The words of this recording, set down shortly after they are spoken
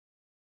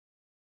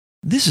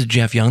This is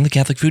Jeff Young, the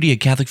Catholic Foodie at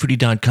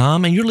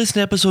CatholicFoodie.com, and you're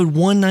listening to episode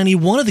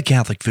 191 of the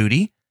Catholic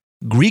Foodie,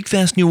 Greek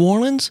Fest New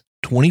Orleans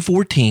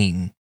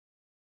 2014.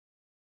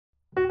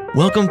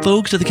 Welcome,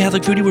 folks, to the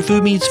Catholic Foodie where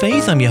food meets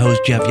faith. I'm your host,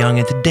 Jeff Young,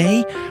 and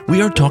today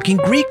we are talking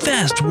Greek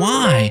Fest.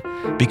 Why?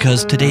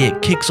 Because today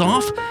it kicks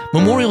off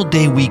Memorial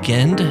Day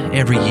weekend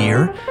every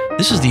year.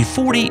 This is the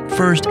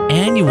 41st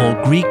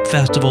annual Greek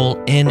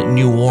Festival in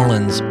New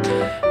Orleans,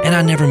 and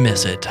I never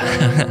miss it.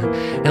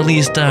 At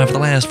least for the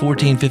last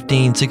 14,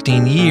 15,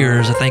 16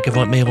 years, I think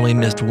I've maybe only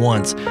missed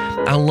once.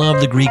 I love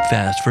the Greek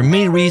Fest for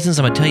many reasons.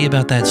 I'm going to tell you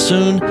about that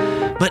soon,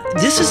 but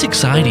this is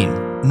exciting.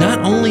 Not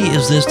only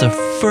is this the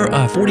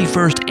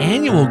 41st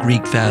annual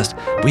Greek Fest,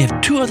 we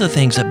have two other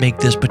things that make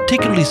this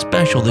particularly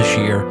special this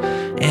year,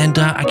 and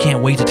I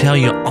can't wait to tell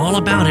you all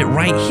about it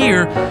right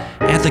here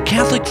at the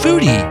Catholic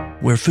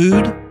Foodie, where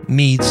food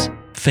meets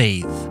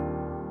faith.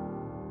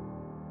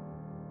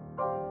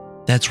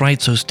 That's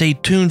right, so stay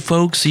tuned,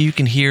 folks, so you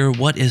can hear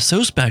what is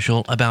so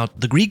special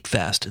about the Greek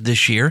Fest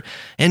this year.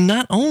 And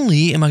not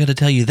only am I going to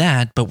tell you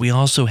that, but we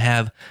also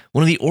have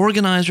one of the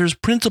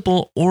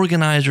principal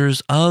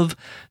organizers of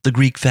the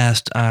Greek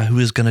Fest, who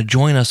is going to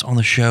join us on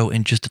the show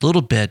in just a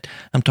little bit.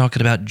 I'm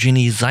talking about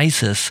Jenny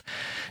Zeisis.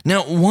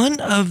 Now, one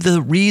of the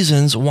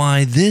reasons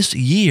why this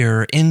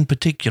year in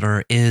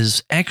particular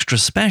is extra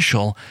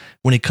special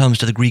when it comes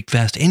to the Greek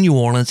Fest in New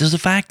Orleans is the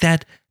fact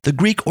that the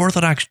Greek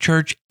Orthodox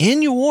Church in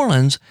New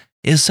Orleans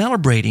is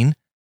celebrating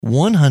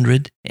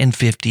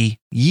 150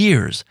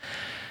 years.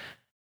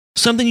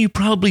 Something you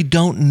probably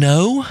don't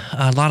know,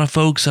 a lot of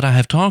folks that I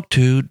have talked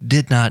to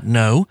did not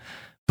know,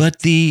 but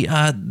the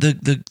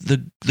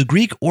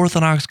Greek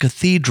Orthodox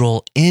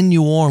Cathedral in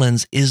New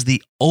Orleans is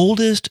the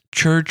oldest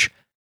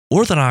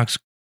Orthodox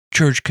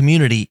church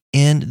community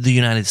in the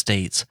United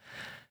States.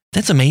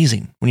 That's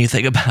amazing when you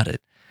think about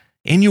it.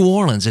 In New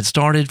Orleans, it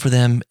started for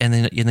them, and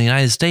in the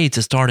United States,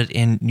 it started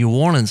in New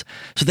Orleans.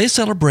 So they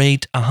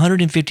celebrate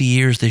 150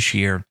 years this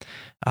year.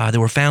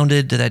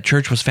 That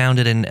church was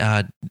founded in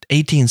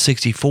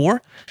 1864,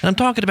 and I'm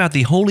talking about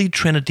the Holy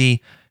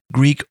Trinity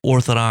Greek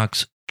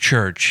Orthodox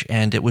Church,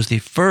 and it was the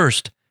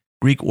first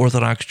Greek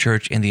Orthodox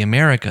church in the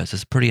Americas.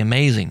 It's pretty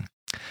amazing.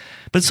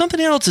 But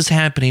something else is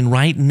happening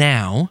right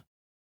now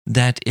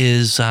that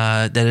is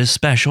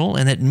special,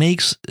 and that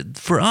makes,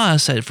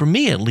 for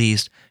me at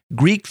least,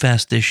 Greek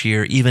Fest this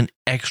year even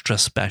extra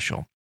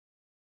special.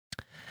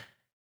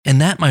 And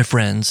that, my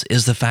friends,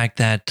 is the fact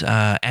that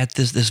at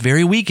this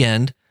very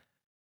weekend,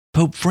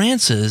 Pope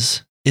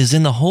Francis is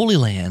in the Holy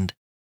Land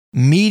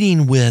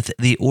meeting with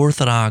the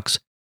Orthodox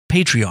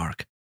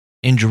Patriarch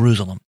in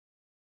Jerusalem.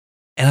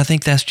 And I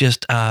think that's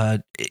just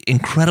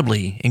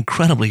incredibly,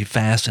 incredibly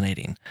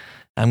fascinating.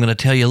 I'm going to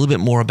tell you a little bit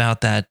more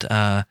about that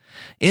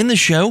in the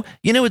show.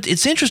 You know,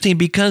 it's interesting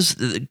because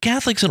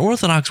Catholics and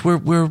Orthodox,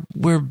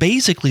 we're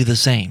basically the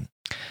same,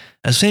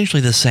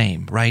 essentially the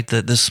same, right?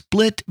 The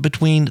split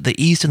between the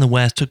East and the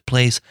West took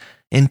place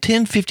in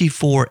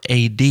 1054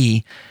 AD,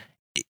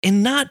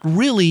 and not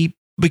really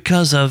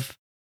because of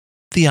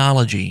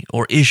theology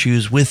or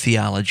issues with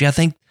theology. I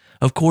think,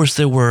 of course,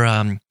 there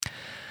were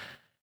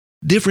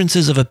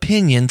differences of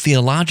opinion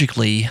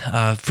theologically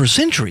for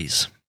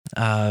centuries.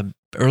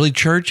 Early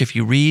church, if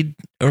you read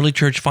early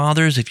church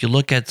fathers, if you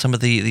look at some of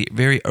the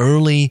very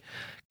early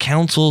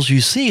councils,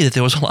 you see that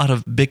there was a lot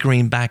of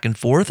bickering back and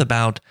forth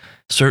about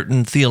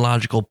certain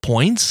theological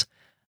points.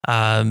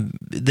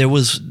 There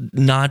was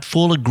not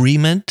full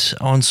agreement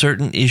on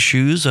certain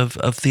issues of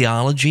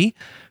theology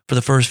for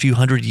the first few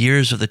hundred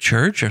years of the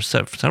church, or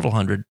several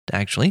hundred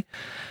actually.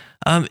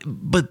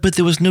 But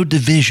there was no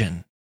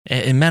division.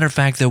 As a matter of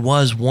fact, there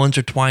was once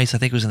or twice, I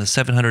think it was in the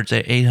 700s,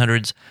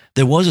 800s,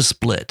 there was a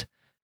split.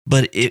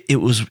 But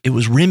it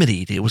was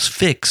remedied. It was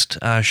fixed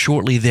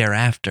shortly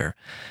thereafter,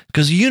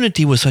 because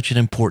unity was such an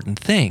important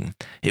thing.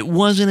 It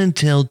wasn't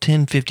until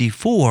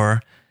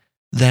 1054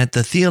 that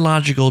the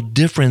theological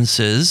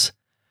differences,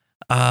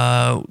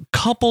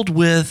 coupled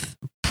with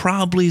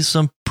probably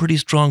some pretty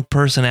strong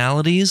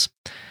personalities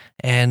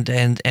and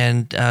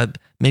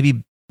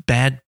maybe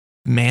bad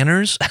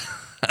manners,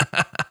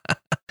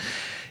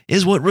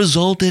 is what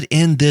resulted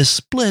in this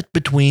split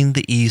between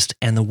the East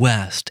and the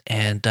West.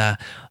 And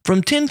from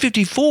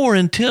 1054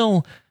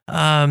 until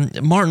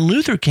Martin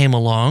Luther came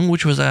along,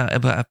 which was,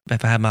 if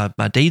I have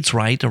my dates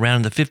right,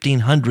 around the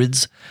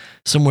 1500s,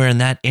 somewhere in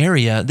that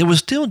area, there was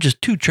still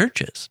just two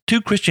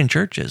Christian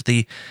churches,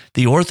 the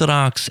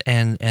Orthodox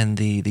and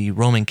the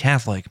Roman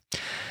Catholic.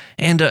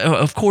 And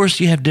of course,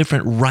 you have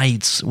different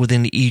rites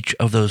within each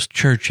of those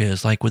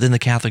churches. Like within the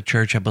Catholic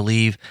Church, I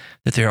believe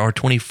that there are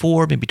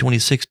 24, maybe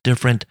 26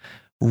 different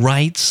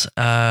rites,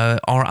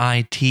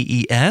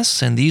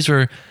 rites, and these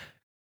are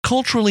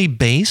culturally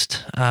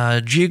based,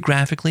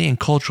 geographically and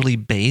culturally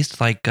based.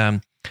 Like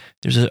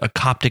there's a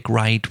Coptic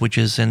rite, which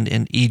is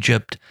in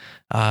Egypt.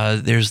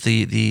 There's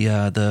the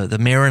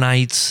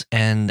Maronites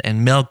and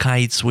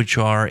Melkites, which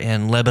are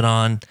in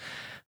Lebanon.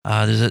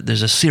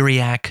 There's a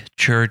Syriac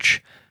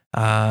church,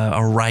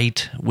 a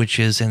rite, which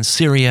is in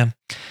Syria.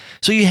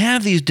 So you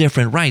have these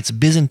different rites.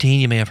 Byzantine,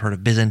 you may have heard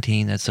of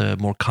Byzantine. That's a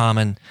more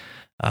common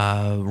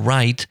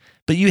rite,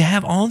 but you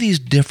have all these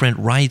different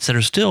rites that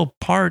are still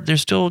they're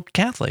still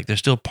Catholic. They're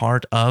still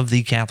part of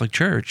the Catholic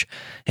Church.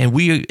 And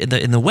we,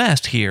 in the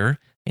West here,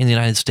 in the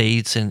United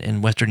States and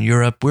in Western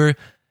Europe, we're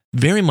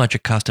very much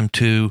accustomed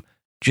to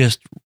just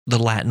the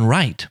Latin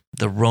rite,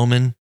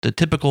 the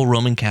typical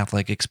Roman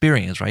Catholic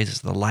experience, right?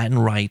 It's the Latin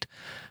rite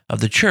of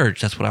the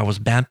church. That's what I was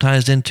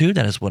baptized into.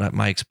 That is what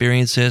my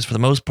experience is for the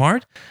most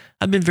part.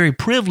 I've been very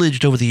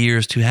privileged over the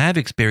years to have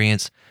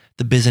experienced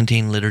the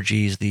Byzantine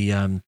liturgies,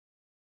 the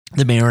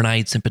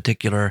Maronites in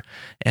particular,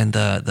 and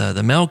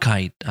the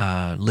Melkite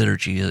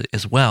liturgy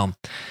as well.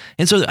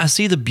 And so I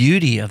see the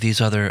beauty of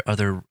these other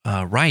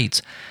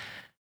rites,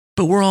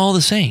 but we're all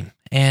the same.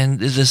 And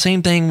the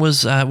same thing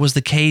was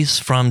the case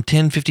from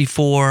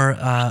 1054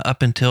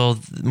 up until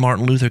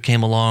Martin Luther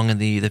came along in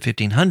the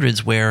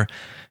 1500s, where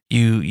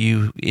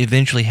you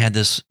eventually had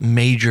this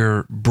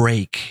major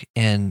break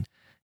in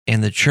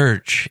the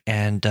church,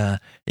 and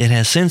it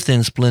has since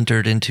then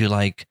splintered into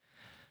like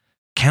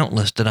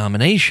countless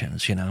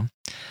denominations,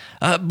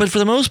 But for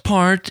the most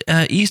part,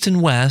 East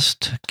and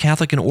West,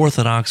 Catholic and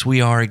Orthodox,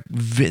 there are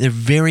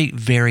very,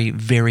 very,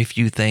 very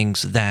few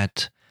things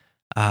that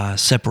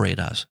separate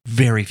us.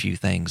 Very few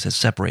things that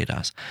separate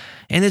us.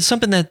 And it's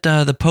something that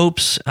the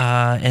popes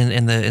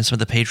and some of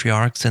the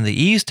patriarchs in the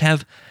East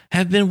have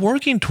been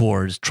working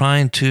towards,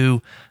 trying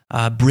to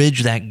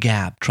bridge that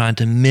gap, trying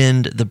to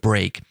mend the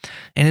break.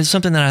 And it's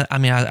something that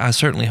I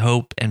certainly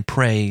hope and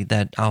pray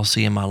that I'll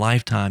see in my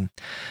lifetime.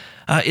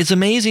 It's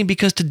amazing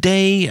because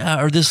today,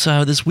 or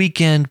this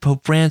weekend,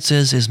 Pope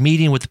Francis is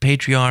meeting with the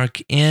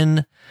Patriarch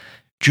in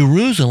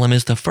Jerusalem.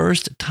 It's the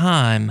first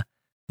time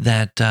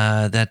that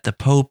the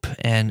Pope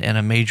and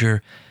a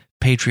major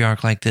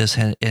patriarch like this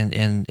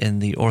in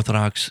the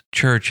Orthodox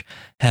Church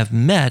have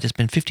met. It's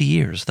been 50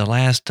 years. The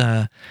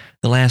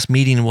last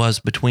meeting was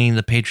between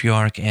the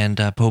Patriarch and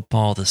Pope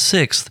Paul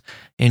VI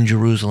in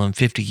Jerusalem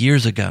 50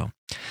 years ago.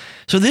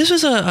 So this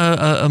is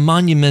a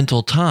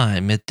monumental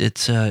time.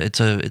 It's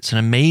an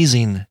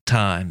amazing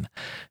time.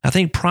 I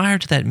think prior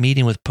to that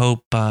meeting with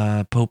Pope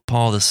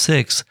Paul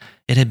VI,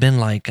 it had been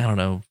like, I don't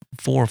know,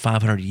 400 or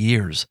 500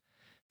 years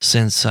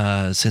since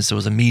there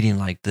was a meeting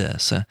like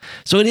this.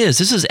 So it is.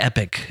 This is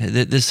epic.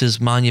 This is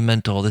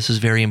monumental. This is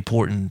very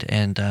important,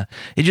 and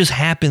it just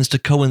happens to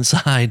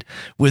coincide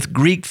with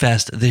Greek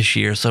Fest this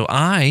year. So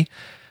I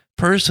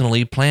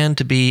personally plan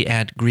to be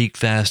at Greek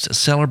Fest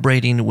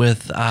celebrating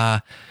with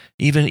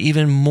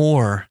even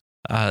more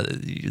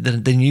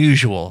than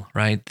usual,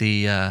 right?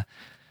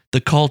 The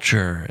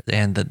culture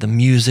and the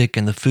music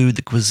and the food,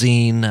 the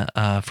cuisine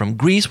from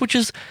Greece, which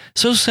is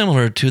so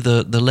similar to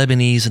the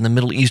Lebanese and the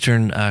Middle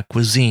Eastern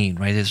cuisine,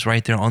 right? It's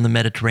right there on the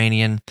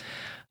Mediterranean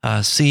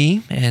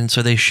Sea, and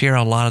so they share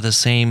a lot of the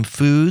same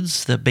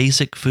foods, the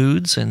basic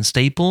foods and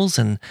staples,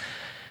 and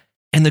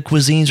the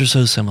cuisines are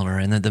so similar,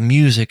 and the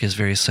music is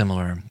very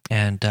similar,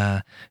 and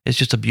it's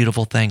just a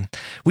beautiful thing.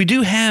 We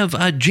do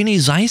have Jenny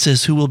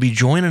Zeisis, who will be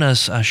joining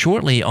us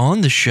shortly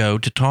on the show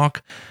to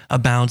talk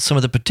about some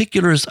of the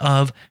particulars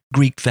of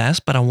Greek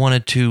Fest, but I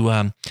wanted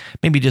to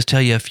maybe just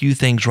tell you a few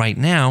things right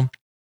now.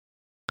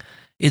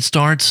 It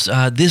starts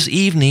this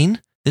evening.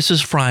 This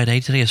is Friday.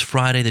 Today is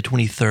Friday the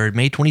 23rd,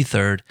 May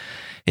 23rd.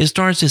 It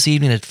starts this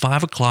evening at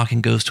 5 o'clock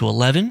and goes to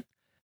 11.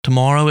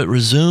 Tomorrow it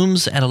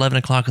resumes at 11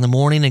 o'clock in the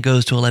morning and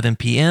goes to 11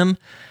 p.m.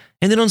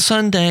 And then on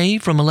Sunday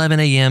from 11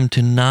 a.m.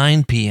 to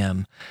 9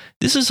 p.m.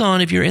 This is on,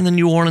 if you're in the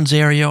New Orleans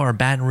area or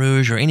Baton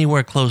Rouge or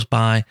anywhere close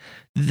by,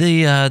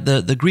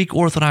 the Greek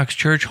Orthodox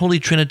Church, Holy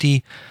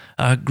Trinity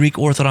Greek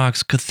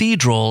Orthodox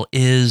Cathedral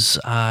is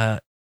on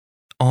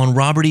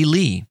Robert E.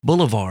 Lee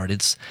Boulevard.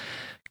 It's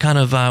kind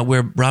of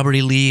where Robert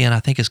E. Lee and I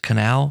think his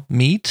canal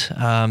meet,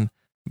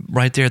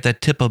 right there at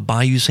that tip of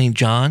Bayou St.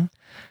 John.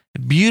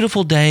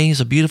 Beautiful day.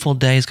 It's a beautiful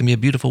day. It's going to be a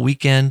beautiful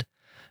weekend.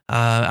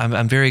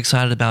 I'm very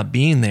excited about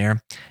being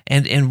there.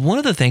 And one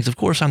of the things, of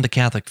course, I'm the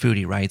Catholic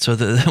foodie, right? So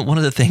one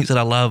of the things that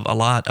I love a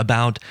lot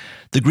about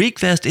the Greek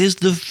Fest is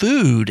the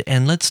food.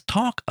 And let's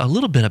talk a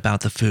little bit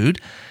about the food.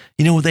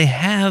 They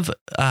have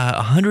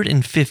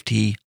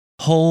 150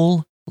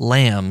 whole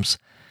lambs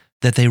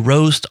that they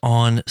roast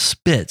on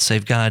spits.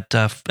 They've got,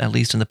 at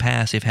least in the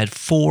past, they've had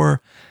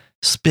 4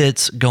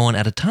 spits going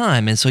at a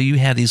time. And so you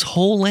have these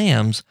whole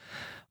lambs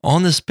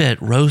on the spit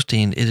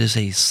roasting. It is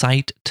a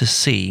sight to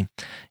see,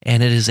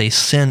 and it is a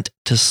scent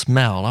to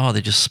smell. Oh, they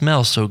just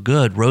smell so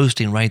good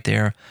roasting right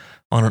there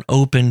on an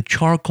open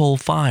charcoal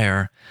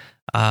fire.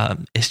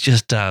 It's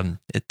just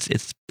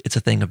it's a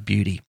thing of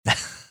beauty.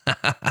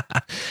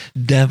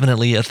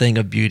 Definitely a thing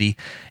of beauty.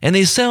 And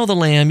they sell the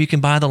lamb. You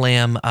can buy the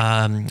lamb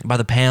by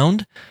the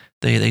pound.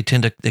 They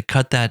tend to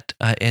cut that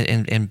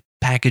and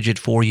package it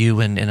for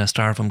you in a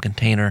styrofoam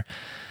container.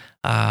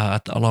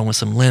 Along with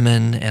some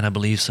lemon and I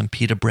believe some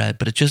pita bread.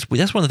 But that's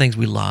one of the things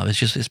we love.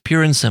 It's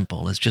pure and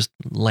simple. It's just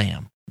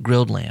lamb,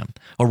 grilled lamb,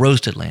 or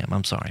roasted lamb,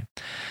 I'm sorry.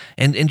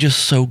 And just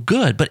so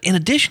good. But in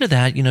addition to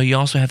that, you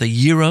also have the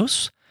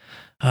gyros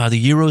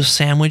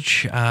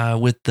sandwich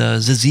with the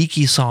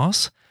tzatziki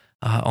sauce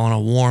on a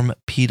warm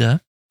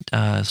pita,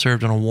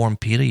 served on a warm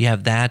pita. You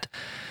have that.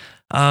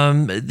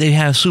 They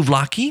have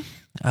souvlaki,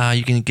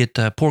 You can get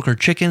pork or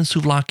chicken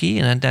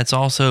souvlaki, and that's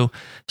also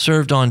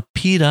served on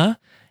pita.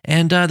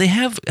 And they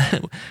have,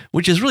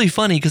 which is really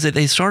funny because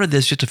they started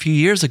this just a few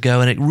years ago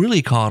and it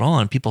really caught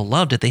on. People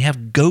loved it. They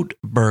have goat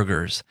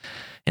burgers.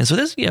 And so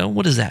this,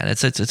 what is that?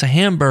 It's a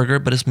hamburger,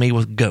 but it's made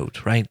with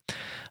goat, right?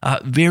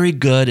 Very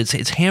good.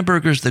 It's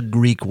hamburgers the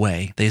Greek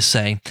way, they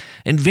say,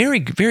 and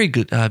very, very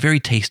good, very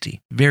tasty,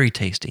 very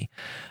tasty.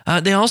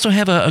 They also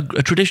have a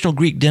traditional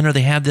Greek dinner.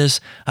 They have this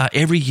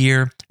every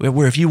year,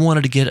 where if you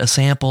wanted to get a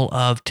sample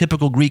of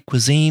typical Greek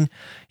cuisine,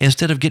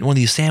 instead of getting one of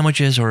these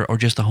sandwiches or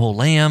just a whole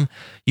lamb,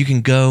 you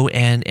can go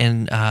and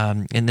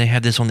they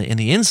have this in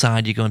the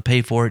inside. You go and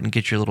pay for it and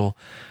get your little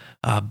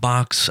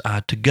box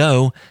to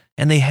go,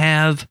 and they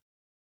have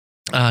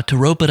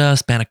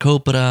taropita,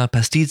 spanakopita,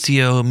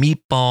 pasticcio,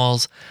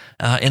 meatballs,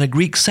 and a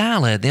Greek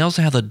salad. They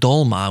also have the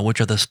dolma,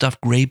 which are the stuffed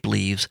grape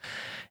leaves.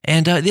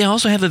 And they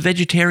also have a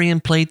vegetarian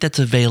plate that's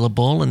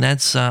available, and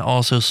that's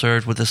also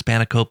served with the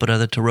spanakopita,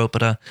 the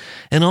taropita.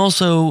 And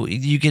also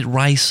you get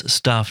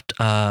rice-stuffed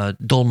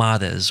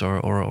dolmades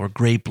or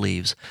grape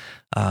leaves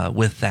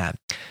with that.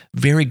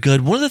 Very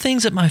good. One of the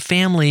things that my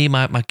family,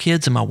 my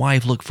kids and my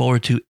wife look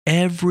forward to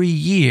every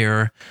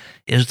year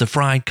is the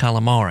fried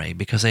calamari,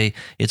 because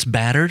it's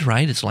battered,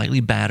 right? It's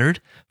lightly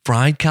battered,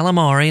 fried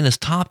calamari, and it's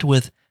topped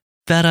with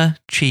feta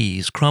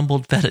cheese,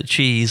 crumbled feta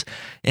cheese,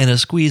 and a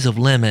squeeze of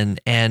lemon.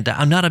 And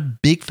I'm not a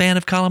big fan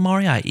of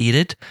calamari. I eat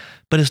it,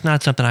 but it's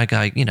not something I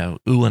got,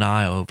 ooh and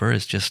ah over.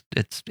 It's just,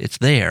 it's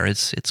there.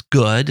 It's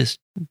good. It's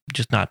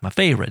just not my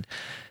favorite.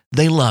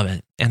 They love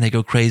it, and they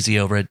go crazy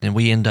over it, and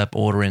we end up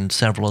ordering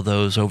several of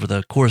those over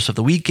the course of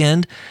the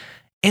weekend.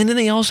 And then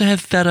they also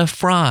have feta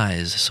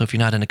fries. So if you're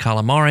not into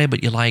calamari,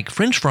 but you like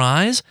French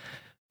fries,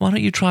 why don't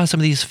you try some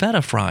of these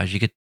feta fries? You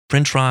get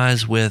French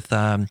fries with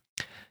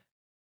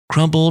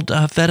crumbled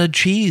feta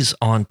cheese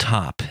on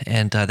top,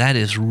 and that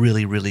is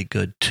really, really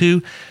good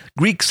too.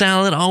 Greek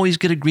salad, always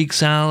get a Greek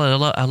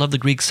salad. I love the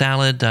Greek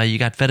salad. You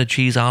got feta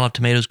cheese, olive,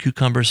 tomatoes,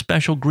 cucumbers,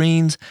 special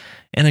greens,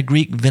 and a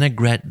Greek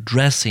vinaigrette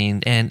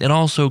dressing, and it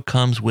also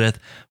comes with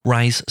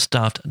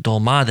rice-stuffed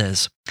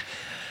dolmades.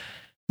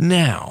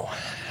 Now,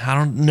 I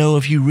don't know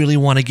if you really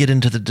want to get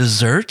into the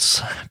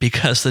desserts,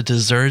 because the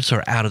desserts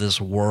are out of this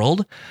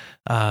world.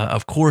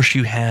 Of course,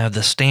 you have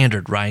the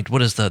standard, right?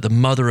 What is the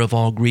mother of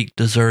all Greek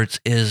desserts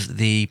is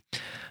the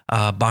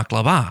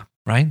baklava,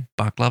 right?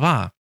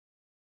 Baklava.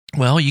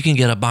 Well, you can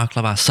get a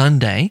baklava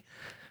sundae,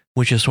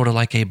 which is sort of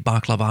like a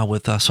baklava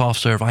with soft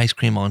serve ice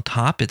cream on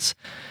top. It's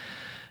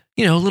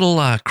a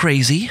little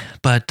crazy,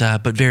 but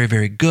very,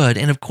 very good.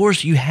 And of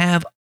course, you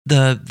have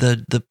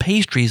the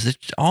pastries,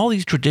 all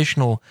these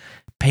traditional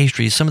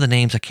pastries. Some of the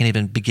names I can't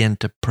even begin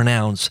to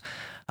pronounce.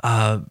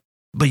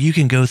 But you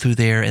can go through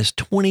there as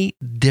 20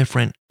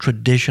 different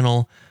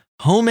traditional,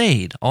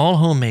 all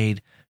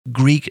homemade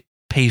Greek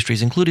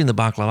pastries, including the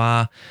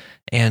baklava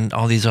and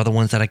all these other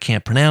ones that I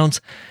can't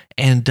pronounce.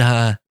 And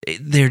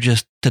they're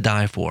just to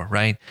die for,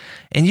 right?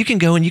 And you can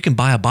go and you can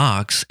buy a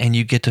box, and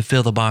you get to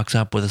fill the box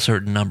up with a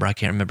certain number. I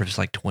can't remember if it's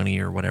like 20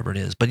 or whatever it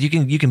is, but you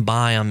can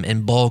buy them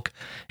in bulk.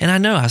 And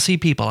I see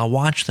people, I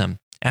watch them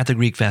at the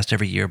Greek Fest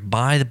every year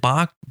buy the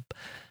box.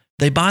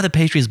 They buy the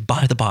pastries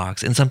by the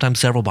box, and sometimes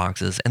several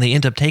boxes, and they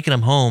end up taking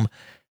them home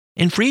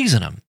and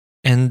freezing them.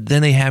 And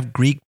then they have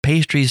Greek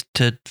pastries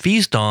to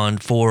feast on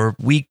for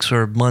weeks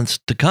or months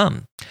to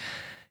come.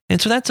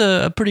 And so that's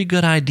a pretty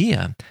good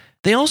idea.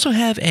 They also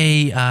have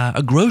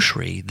a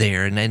grocery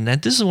there, and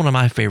this is one of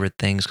my favorite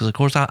things, because of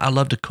course I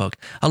love to cook.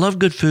 I love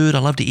good food. I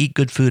love to eat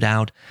good food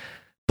out,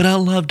 but I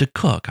love to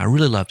cook. I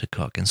really love to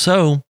cook. And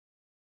so,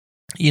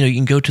 you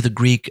can go to the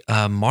Greek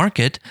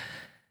market,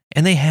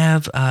 and they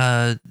have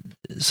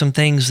some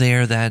things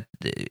there that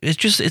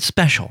it's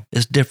special,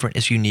 it's different,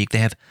 it's unique. They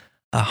have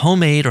a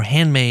homemade or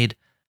handmade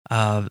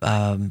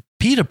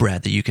pita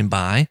bread that you can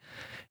buy.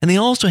 And they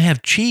also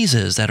have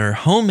cheeses that are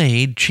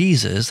homemade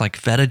cheeses, like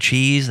feta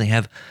cheese. They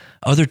have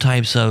other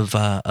types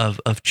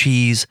of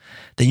cheese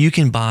that you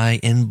can buy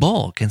in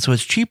bulk. And so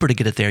it's cheaper to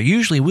get it there.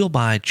 Usually we'll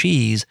buy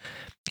cheese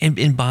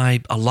and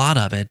buy a lot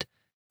of it.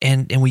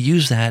 And we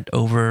use that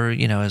over,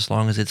 as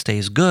long as it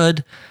stays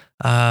good,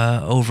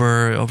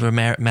 over a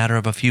matter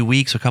of a few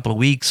weeks, a couple of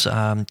weeks,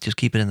 just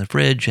keep it in the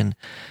fridge. And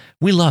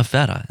we love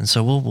feta. And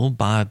so we'll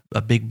buy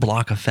a big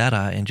block of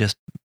feta and just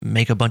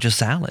make a bunch of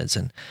salads.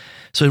 And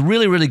so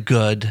really, really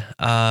good.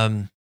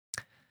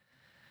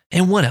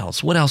 And what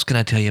else? What else can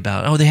I tell you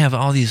about? Oh, they have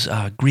all these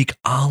Greek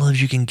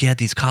olives you can get,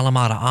 these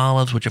Kalamata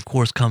olives, which of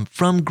course come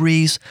from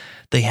Greece.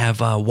 They have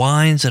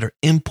wines that are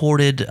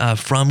imported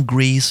from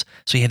Greece.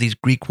 So you have these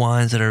Greek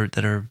wines that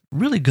are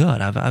really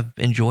good. I've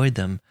enjoyed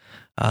them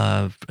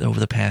over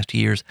the past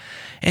years.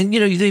 And,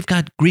 they've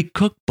got Greek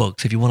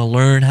cookbooks if you want to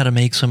learn how to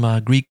make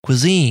some Greek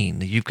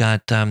cuisine. You've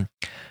got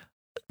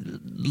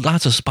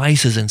lots of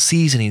spices and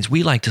seasonings.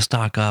 We like to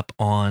stock up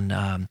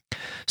on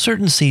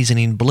certain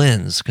seasoning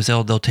blends because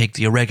they'll take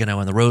the oregano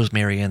and the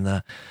rosemary and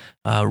the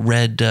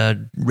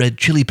red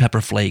chili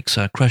pepper flakes,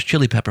 crushed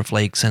chili pepper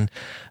flakes, and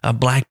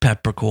black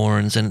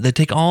peppercorns, and they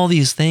take all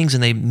these things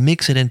and they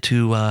mix it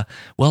into a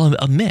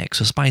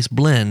spice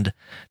blend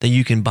that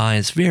you can buy.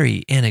 It's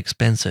very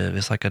inexpensive.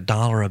 It's like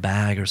 $1 a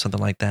bag or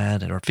something like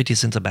that, or 50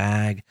 cents a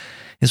bag.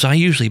 And so I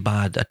usually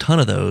buy a ton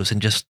of those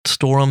and just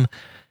store them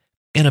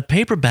in a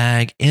paper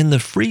bag in the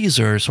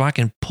freezer so I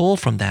can pull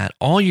from that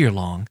all year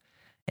long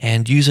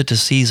and use it to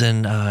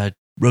season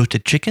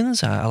roasted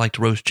chickens. I like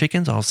to roast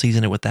chickens. I'll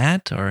season it with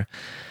that, or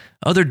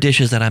other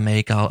dishes that I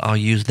make. I'll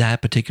use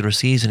that particular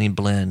seasoning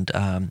blend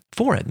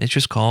for it. It's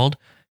just called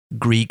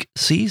Greek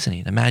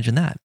seasoning. Imagine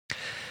that.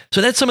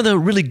 So that's some of the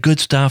really good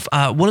stuff.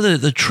 One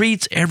of the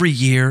treats every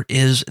year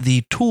is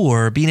the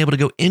tour, being able to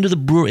go into the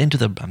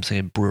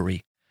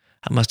brewery.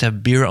 I must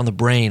have beer on the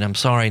brain. I'm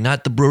sorry,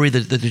 not the brewery,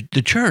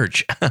 the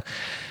church.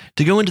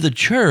 To go into the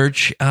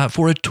church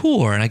for a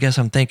tour. And I guess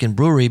I'm thinking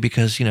brewery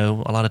because, a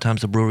lot of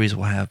times the breweries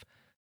will have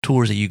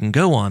tours that you can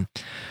go on.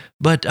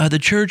 But the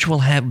church will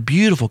have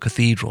beautiful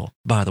cathedral,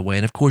 by the way.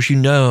 And of course,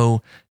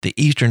 the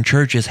Eastern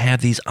churches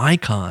have these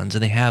icons,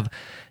 and they have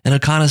an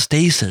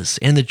iconostasis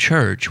in the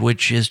church,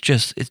 which is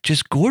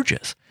just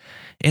gorgeous.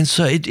 And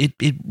so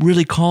it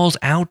really calls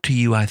out to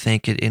you, I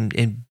think,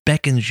 it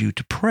beckons you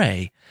to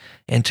pray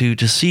and to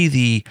see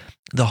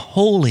the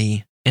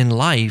holy in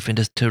life, and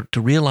just to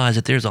realize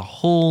that there's a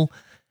whole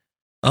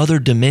other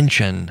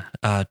dimension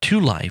to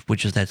life,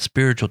 which is that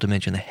spiritual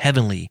dimension, the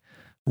heavenly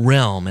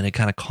realm, and it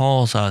kind of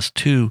calls us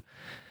to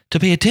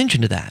pay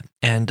attention to that.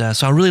 And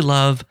so I really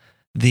love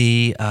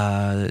the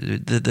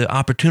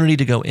opportunity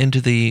to go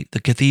into the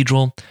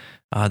cathedral.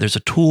 There's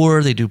a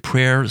tour. They do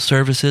prayer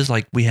services,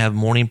 like we have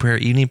morning prayer,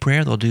 evening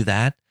prayer. They'll do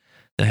that.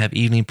 They'll have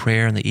evening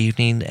prayer in the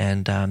evening,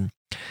 and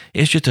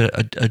it's just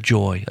a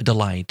joy, a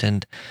delight.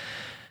 And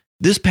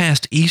this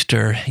past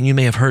Easter, and you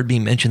may have heard me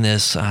mention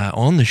this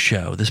on the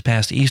show, this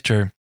past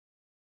Easter,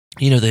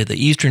 the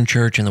Eastern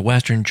Church and the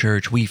Western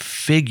Church, we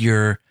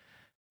figure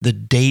the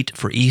date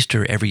for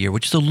Easter every year,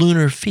 which is a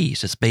lunar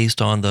feast. It's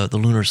based on the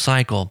lunar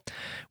cycle.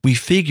 We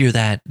figure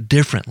that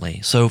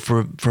differently. So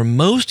for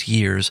most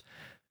years,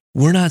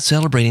 we're not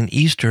celebrating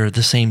Easter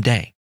the same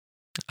day.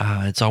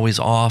 It's always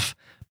off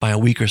by a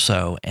week or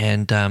so.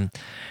 And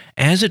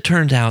as it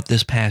turned out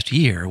this past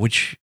year,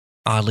 which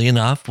oddly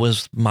enough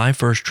was my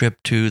first trip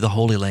to the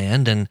Holy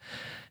Land, and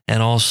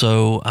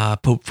also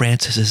Pope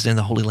Francis is in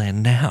the Holy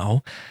Land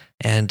now.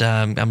 And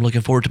I'm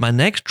looking forward to my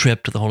next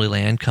trip to the Holy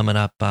Land coming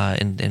up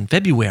in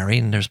February,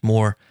 and there's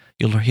more.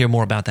 You'll hear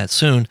more about that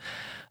soon.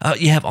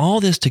 You have all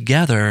this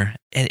together,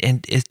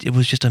 and it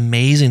was just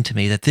amazing to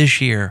me that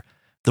this year,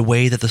 the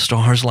way that the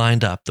stars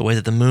lined up, the way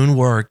that the moon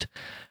worked,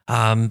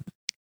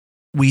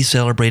 we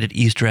celebrated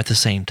Easter at the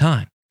same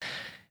time,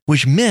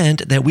 which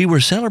meant that we were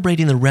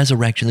celebrating the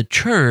resurrection. The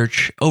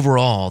church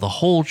overall, the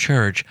whole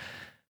church,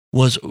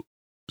 was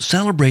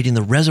celebrating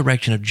the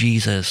resurrection of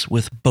Jesus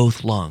with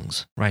both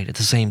lungs, right, at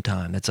the same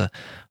time. It's a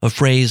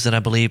phrase that I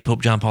believe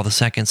Pope John Paul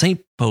II,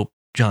 St. Pope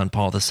John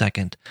Paul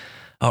II,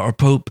 or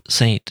Pope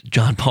St.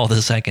 John Paul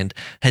II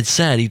had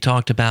said. He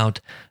talked about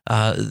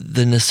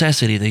the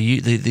necessity,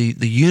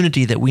 the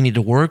unity that we need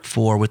to work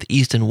for with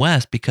East and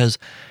West, because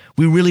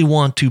we really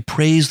want to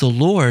praise the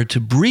Lord, to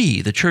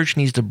breathe. The church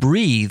needs to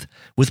breathe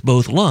with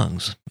both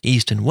lungs,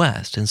 East and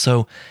West. And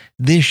so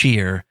this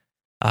year,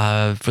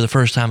 for the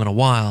first time in a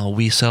while,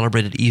 we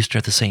celebrated Easter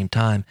at the same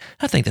time.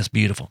 I think that's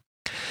beautiful.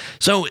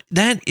 So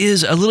that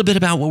is a little bit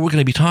about what we're going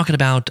to be talking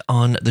about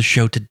on the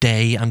show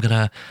today. I'm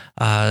going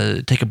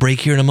to take a break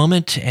here in a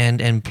moment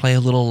and play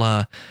a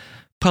little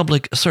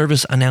public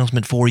service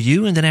announcement for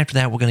you. And then after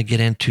that, we're going to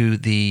get into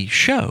the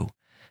show.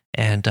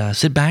 And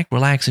sit back,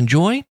 relax,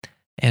 enjoy,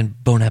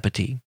 and bon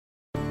appetit.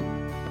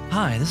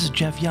 Hi, this is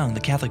Jeff Young, the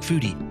Catholic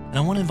Foodie, and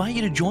I want to invite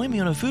you to join me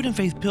on a food and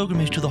faith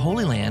pilgrimage to the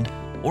Holy Land,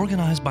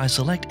 organized by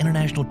Select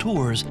International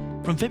Tours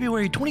from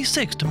February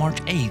 26th to March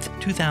 8th,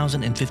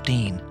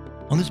 2015.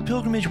 On this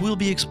pilgrimage, we'll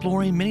be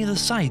exploring many of the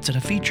sites that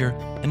feature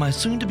in my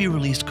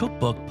soon-to-be-released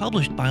cookbook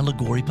published by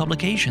Liguori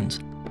Publications.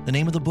 The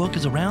name of the book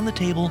is Around the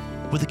Table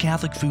with the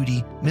Catholic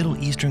Foodie,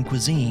 Middle Eastern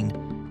Cuisine,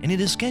 and it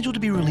is scheduled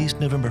to be released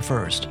November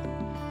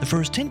 1st. The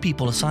first 10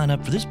 people to sign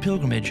up for this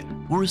pilgrimage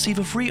will receive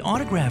a free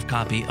autographed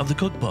copy of the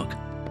cookbook.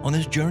 On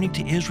this journey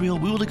to Israel,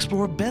 we will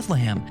explore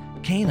Bethlehem,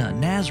 Cana,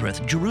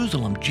 Nazareth,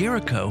 Jerusalem,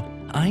 Jericho,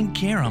 Ein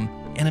Kerem,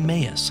 and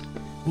Emmaus.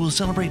 We will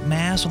celebrate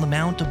Mass on the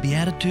Mount of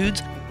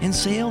Beatitudes and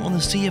sail on the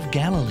Sea of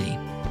Galilee.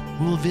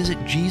 We will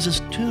visit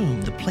Jesus'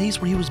 tomb, the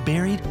place where he was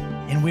buried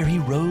and where he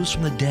rose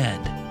from the dead.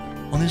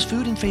 On this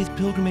food and faith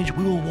pilgrimage,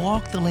 we will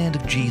walk the land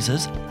of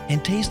Jesus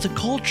and taste the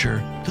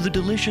culture through the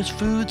delicious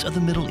foods of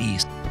the Middle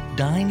East,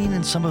 dining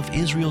in some of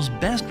Israel's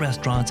best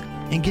restaurants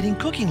and getting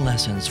cooking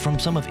lessons from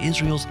some of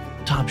Israel's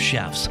top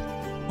chefs.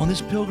 On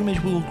this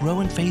pilgrimage, we will grow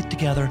in faith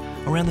together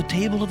around the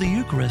table of the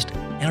Eucharist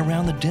and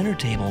around the dinner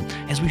table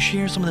as we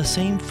share some of the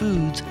same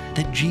foods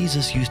that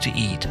Jesus used to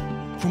eat.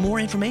 For more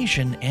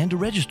information and to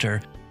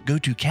register, go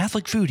to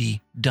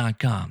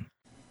CatholicFoodie.com.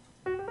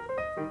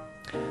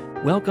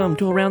 Welcome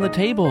to Around the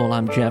Table.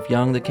 I'm Jeff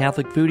Young, the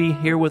Catholic Foodie,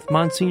 here with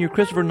Monsignor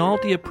Christopher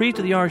Nolte, a priest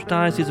of the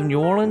Archdiocese of New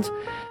Orleans,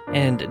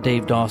 and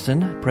Dave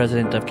Dawson,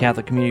 president of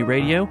Catholic Community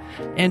Radio.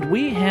 And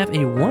we have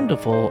a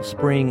wonderful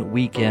spring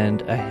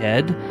weekend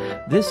ahead.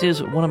 This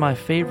is one of my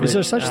favorite... Is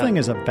there such thing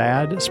as a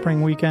bad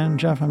spring weekend,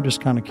 Jeff? I'm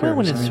just kind of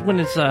curious. Well, when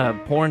it's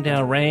pouring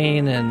down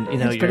rain and,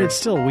 but it's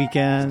still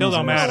weekend. Still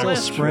don't matter.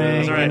 It's still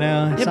spring, right.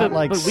 It's not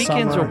like but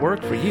weekends summer. are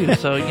work for you,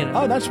 so,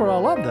 Oh, that's what I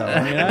love, though.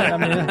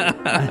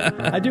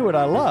 I do what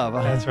I love.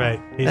 That's right.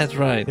 That's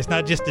right. It's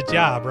not just a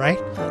job, right?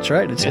 That's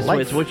right. It's life.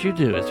 It's what you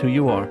do. It's who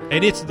you are.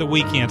 And it's the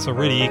weekend, so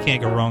really you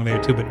can't go wrong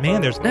there, too. But,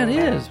 man,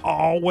 there's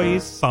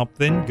always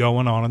something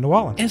going on in New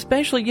Orleans.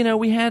 Especially,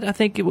 we had, I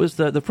think it was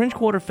the French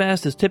Quarter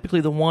Fest is typically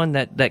the one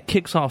that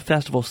kicks off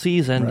festival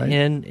season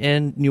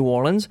in New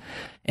Orleans.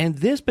 And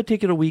this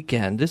particular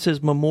weekend, this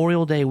is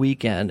Memorial Day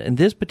weekend, and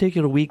this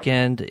particular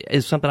weekend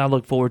is something I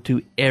look forward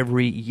to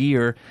every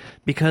year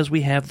because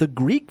we have the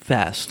Greek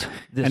Fest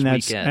this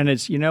weekend. And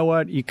it's, you know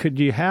what,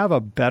 you have a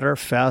better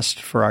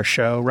fest for our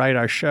show, right?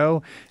 Our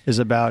show is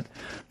about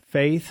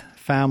faith,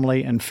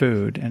 family, and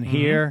food. And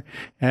here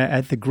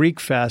at the Greek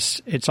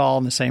Fest, it's all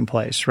in the same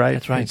place, right?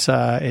 That's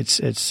right.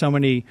 It's so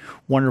many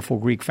wonderful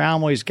Greek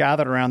families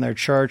gathered around their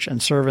church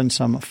and serving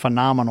some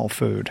phenomenal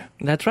food.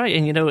 That's right.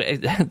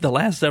 And, the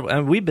last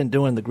several, we've been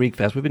doing the Greek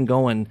Fest. We've been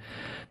going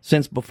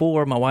since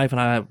before my wife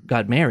and I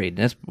got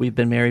married. We've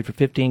been married for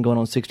 15, going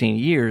on 16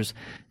 years.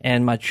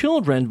 And my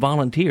children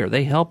volunteer.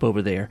 They help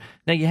over there.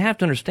 Now, you have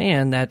to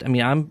understand that,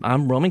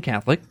 I'm Roman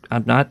Catholic.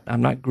 I'm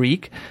not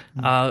Greek.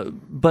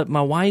 But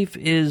my wife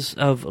is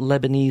of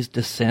Lebanese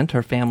descent.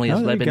 Her family is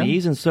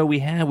Lebanese. And so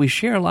we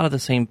share a lot of the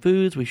same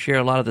foods. We share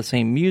a lot of the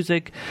same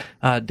music.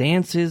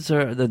 Dances,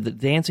 the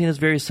dancing is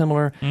very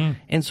similar.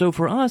 And so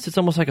for us, it's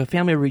almost like a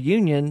family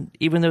reunion,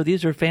 even though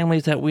these are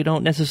families that we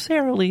don't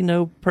necessarily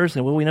know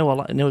personally. Well, we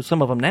know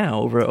some of them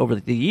now over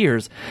the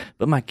years.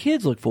 But my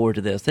kids look forward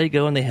to this. They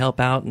go and they help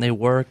out and they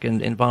work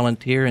and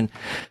volunteer. And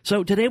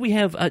so today we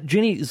have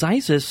Jenny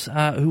Zeisis,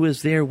 who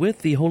is there with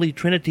the Holy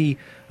Trinity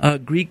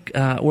Greek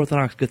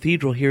Orthodox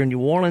Cathedral here in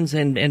New Orleans,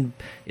 and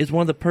is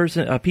one of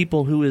the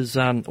people who is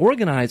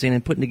organizing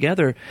and putting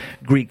together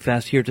Greek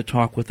Fest here to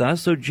talk with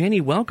us. So, Jenny,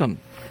 welcome.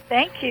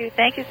 Thank you.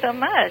 Thank you so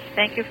much.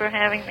 Thank you for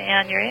having me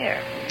on your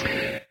air.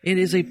 It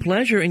is a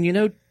pleasure.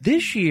 And,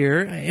 this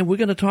year, and we're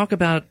going to talk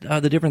about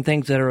the different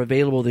things that are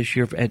available this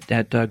year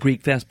at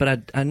Greek Fest,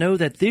 but I know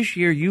that this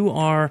year you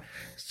are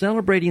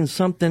celebrating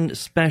something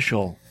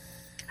special.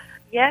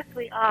 Yes,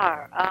 we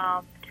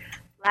are.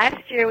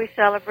 Last year we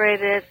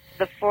celebrated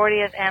the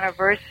 40th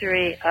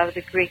anniversary of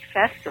the Greek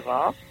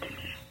Festival,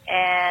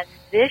 and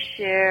this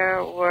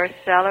year we're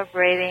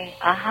celebrating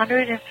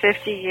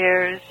 150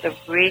 years of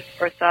Greek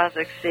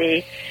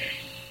Orthodoxy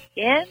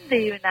in the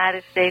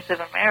United States of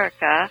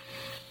America,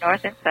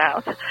 North and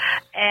South,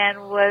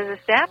 and was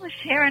established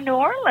here in New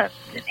Orleans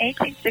in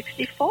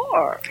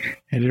 1864.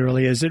 And it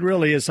really is. It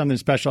really is something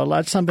special.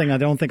 That's something I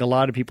don't think a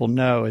lot of people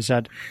know, is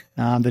that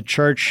the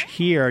church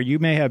here, you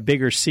may have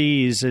bigger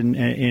C's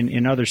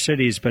in other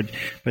cities, but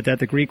that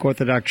the Greek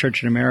Orthodox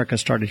Church in America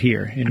started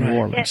here in New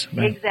Orleans.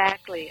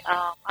 Exactly.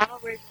 I'm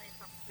originally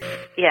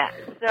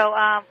so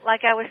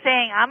like I was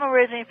saying, I'm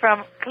originally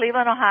from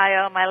Cleveland,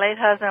 Ohio. My late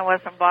husband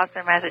was from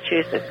Boston,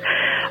 Massachusetts.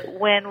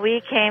 When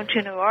we came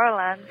to New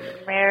Orleans,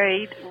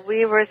 married,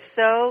 we were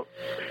so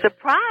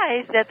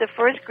surprised that the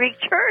first Greek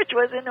church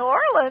was in New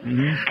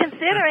Orleans,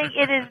 considering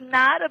it is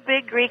not a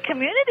big Greek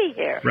community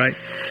here. Right.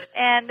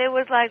 And it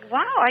was like,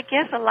 wow, I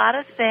guess a lot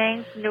of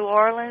things New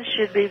Orleans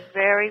should be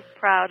very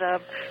proud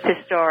of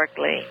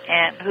historically.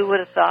 And who would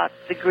have thought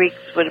the Greeks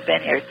would have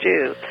been here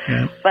too?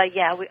 Yeah. But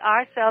we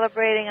are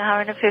celebrating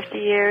 150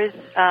 years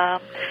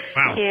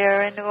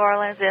here in New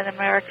Orleans in the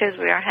Americas.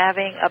 We are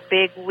having a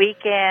big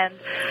weekend,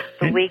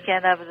 the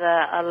weekend of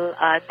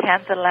the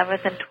 10th,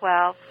 11th, and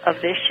 12th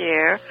of this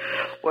year,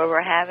 where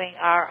we're having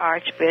our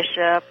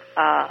Archbishop,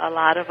 a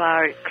lot of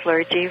our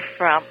clergy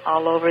from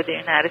all over the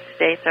United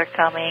States are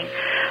coming.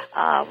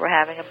 We're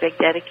having a big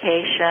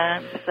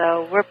dedication.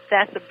 So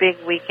that's a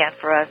big weekend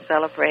for us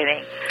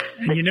celebrating.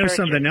 And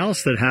something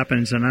else that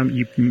happens, and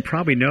you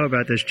probably know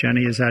about this,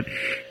 Jenny, is that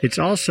it's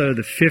also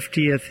the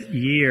 50th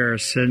year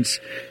since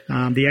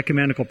the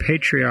Ecumenical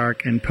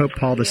Patriarch and Pope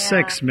Paul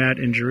VI met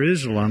in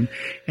Jerusalem.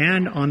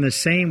 And on the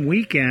same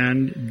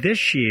weekend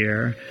this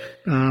year,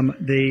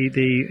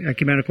 the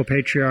Ecumenical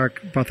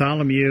Patriarch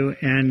Bartholomew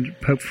and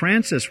Pope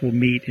Francis will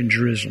meet in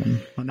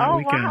Jerusalem on that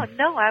weekend. Wow.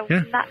 No, I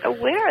was not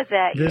aware of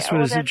that This yet.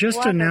 was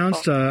just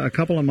announced a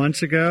couple of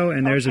months ago,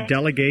 and there's a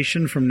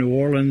delegation from New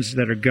Orleans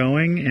that are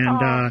going,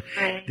 and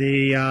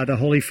the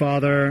Holy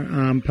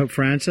Father, Pope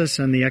Francis,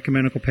 and the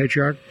Ecumenical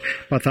Patriarch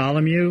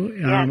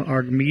Bartholomew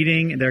are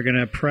meeting. They're going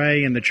to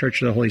pray in the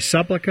Church of the Holy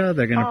Sepulchre.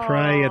 They're going to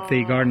pray at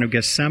the Garden of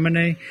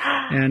Gethsemane,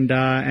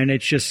 and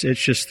it's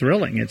just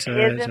thrilling.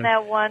 Isn't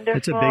that wonderful?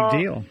 It's a big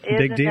deal.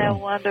 Isn't that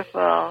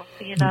wonderful?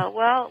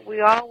 Well,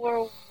 we all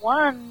were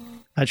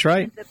one. That's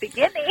right. In the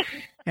beginning.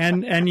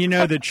 And you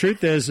know, the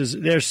truth is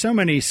there's so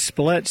many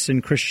splits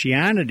in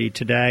Christianity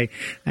today,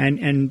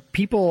 and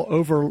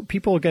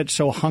people get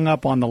so hung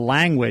up on the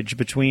language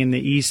between the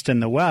East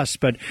and the West,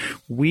 but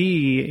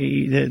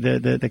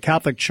the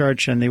Catholic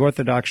Church and the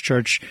Orthodox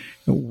Church,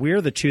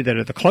 we're the two that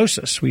are the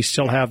closest. We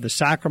still have the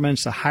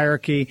sacraments, the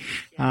hierarchy,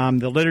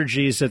 the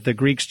liturgies that the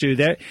Greeks do.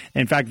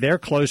 In fact, they're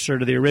closer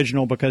to the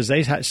original because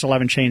they still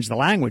haven't changed the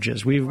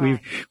languages.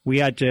 We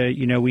had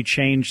to, we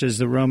changed as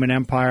the Roman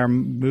Empire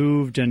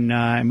moved and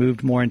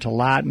moved more into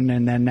Latin,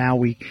 and then now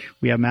we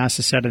have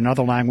masses said in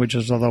other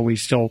languages, although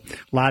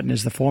Latin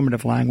is the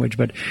formative language.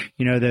 But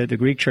the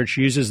Greek Church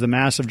uses the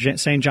Mass of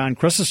Saint John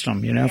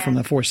Chrysostom, from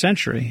the 4th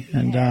century,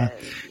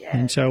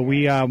 and so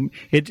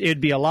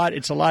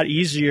it's a lot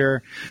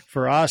easier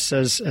for us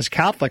as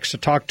Catholics to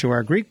talk to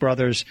our Greek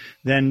brothers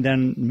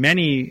than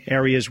many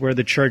areas where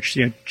the church,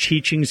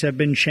 teachings have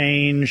been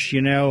changed,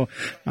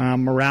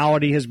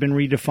 morality has been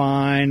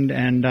redefined,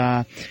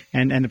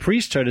 and the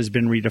priesthood has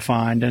been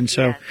redefined, and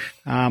so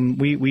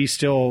we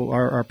still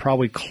are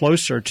probably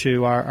closer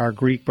to our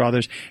Greek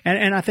brothers,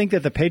 and I think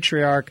that the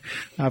Patriarch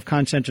of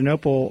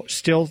Constantinople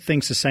still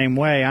thinks the same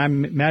way. I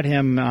met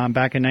him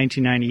back in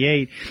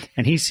 1998,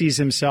 and he sees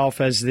himself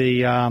as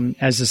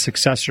the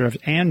successor of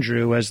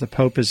Andrew, as the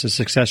Pope is the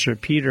successor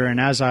of Peter. And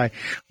as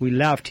we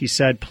left, he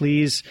said,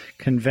 "Please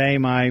convey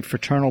my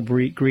fraternal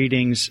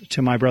greetings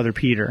to my brother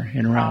Peter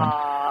in Rome."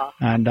 Aww.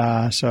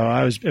 And so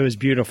it was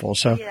beautiful.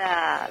 So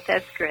yeah,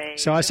 that's great.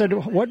 So I said,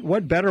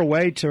 what better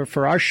way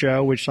for our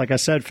show, which, like I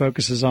said,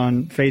 focuses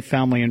on faith,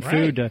 family, and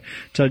food,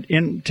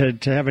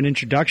 to have an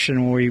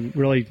introduction where we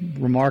really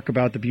remark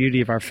about the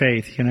beauty of our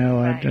faith, a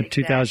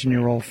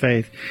 2,000-year-old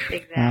faith.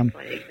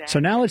 Exactly. So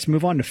now let's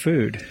move on to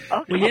food.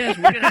 Okay. Well, yes,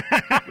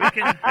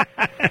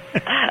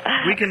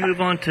 we can move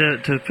on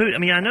to food. I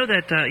mean, I know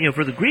that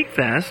for the Greek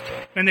fast,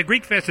 and the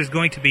Greek fest is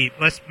going to be.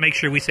 Let's make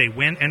sure we say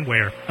when and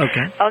where.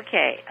 Okay.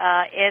 Okay.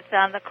 It's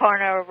on the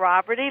corner of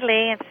Robert E.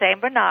 Lee and St.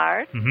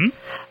 Bernard,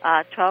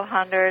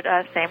 1200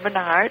 St.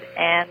 Bernard,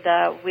 and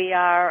we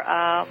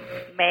are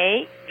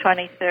May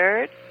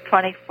 23rd,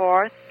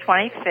 24th,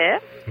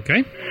 25th.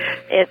 Okay.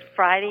 It's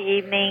Friday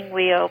evening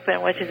we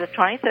open, which is the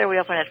 23rd. We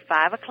open at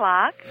 5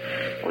 o'clock.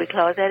 We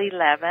close at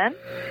 11.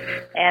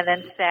 And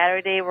then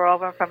Saturday we're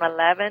open from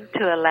 11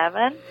 to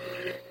 11.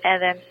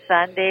 And then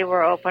Sunday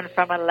we're open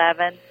from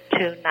 11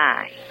 to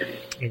 9.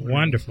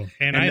 Wonderful.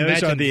 And I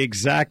those are the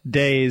exact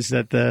days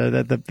that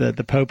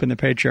the Pope and the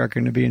Patriarch are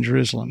going to be in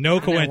Jerusalem. No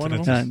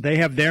coincidence. They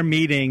have their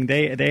meeting.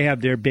 They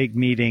have their big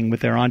meeting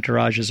with their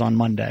entourages on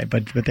Monday,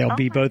 but they'll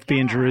both be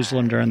in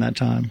Jerusalem during that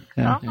time.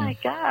 Yeah. Oh my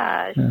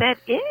gosh, that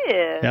is.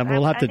 Yeah,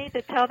 we'll have I need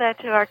to tell that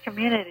to our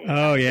community.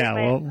 Oh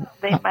yeah,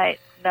 they might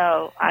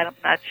know. I'm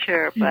not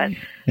sure, but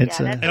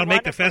it'll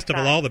make the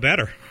festival all the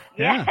better.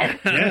 Yes.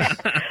 Yes.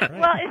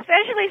 Well,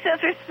 especially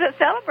since we're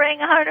celebrating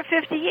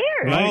 150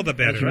 years. All the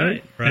better.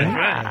 That's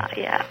right.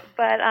 Yeah.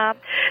 But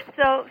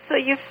so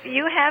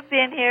you have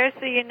been here,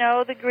 so you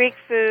know the Greek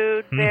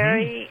food,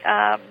 very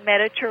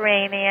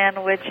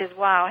Mediterranean, which is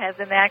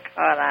hasn't that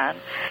caught on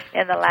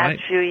in the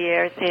last few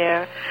years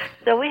here.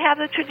 So we have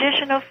the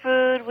traditional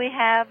food. We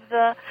have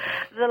the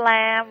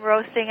lamb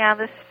roasting on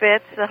the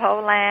spits, the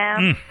whole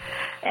lamb,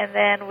 and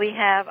then we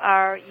have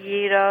our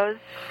gyros.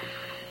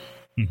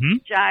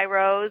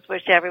 Gyros,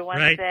 which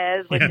everyone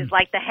says, which is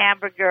like the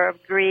hamburger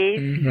of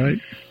Greece. Right.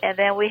 And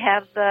then we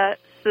have the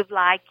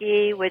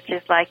souvlaki, which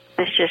is like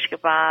the shish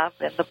kebab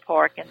and the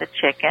pork and the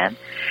chicken.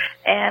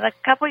 And a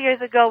couple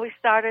years ago, we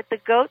started the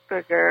goat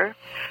burger,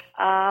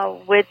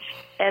 which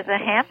as a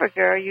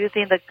hamburger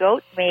using the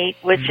goat meat,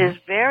 which is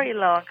very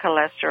low in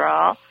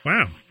cholesterol,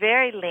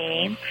 very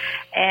lean,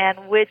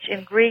 and which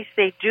in Greece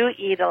they do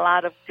eat a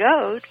lot of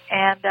goat,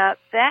 and that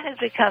has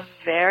become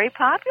very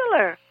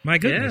popular. My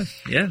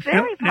goodness, yes.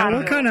 Very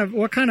popular. Now,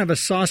 what kind of a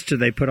sauce do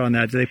they put on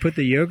that? Do they put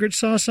the yogurt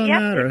sauce on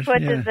that? They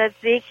put the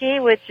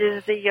tzatziki, which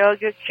is the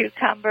yogurt,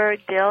 cucumber,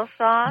 dill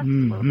sauce, a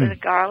little bit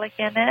of garlic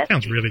in it.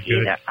 Sounds really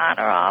good. Either on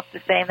or off,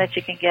 the same that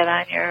you can get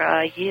on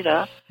your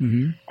gyro.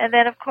 And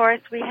then, of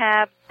course, we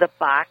have the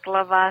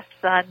baklava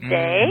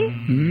sundae,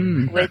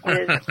 which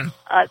is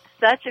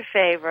such a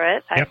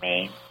favorite. I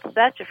mean,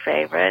 such a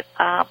favorite.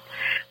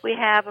 We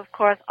have, of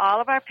course,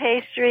 all of our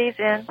pastries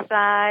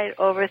inside,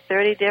 over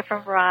 30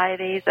 different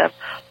varieties of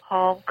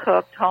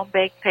home-cooked,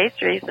 home-baked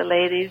pastries. The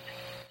ladies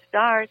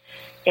start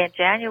in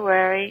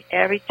January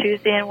every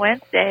Tuesday and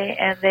Wednesday,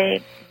 and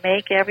they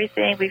make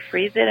everything. We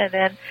freeze it, and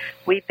then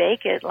we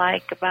bake it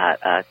like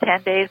about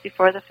 10 days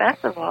before the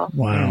festival.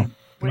 Wow.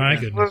 My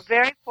goodness. We're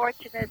very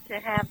fortunate to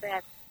have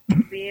that,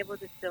 to be able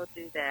to still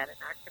do that in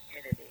our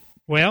community.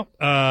 Well,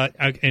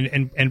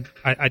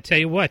 I tell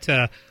you what,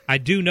 I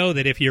do know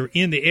that if you're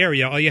in the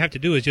area, all you have to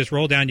do is just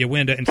roll down your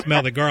window and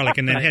smell the garlic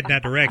and then head in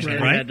that direction,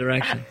 right? In that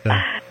direction.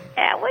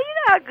 Yeah, well, you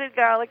know how good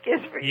garlic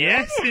is for you.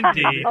 Yes,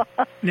 indeed.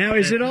 Now,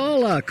 is it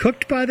all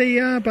cooked by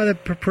the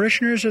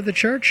parishioners of the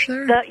church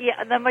there?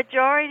 The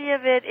majority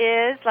of it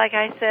is, like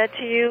I said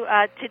to you,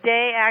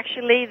 today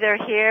actually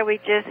they're here. We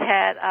just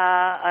had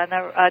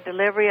a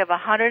delivery of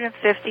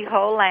 150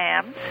 whole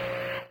lambs.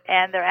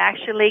 and they're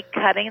actually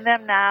cutting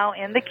them now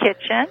in the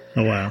kitchen.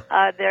 Oh,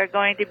 wow. They're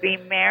going to be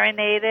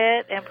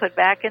marinated and put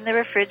back in the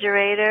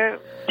refrigerator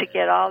to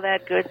get all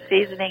that good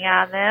seasoning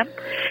on them.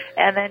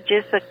 And then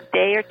just a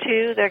day or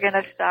two, they're going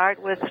to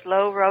start with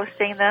slow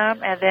roasting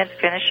them and then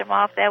finish them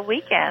off that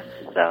weekend.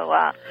 So,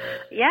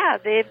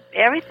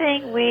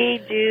 everything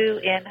we do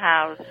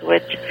in-house,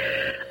 which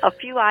a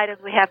few items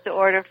we have to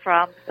order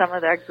from some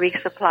of our Greek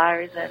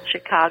suppliers in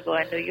Chicago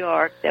and New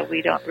York that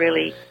we don't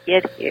really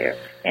get here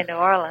in New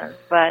Orleans.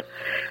 But,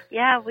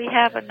 we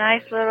have a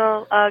nice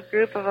little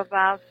group of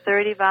about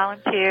 30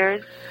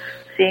 volunteers,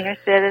 senior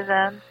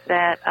citizens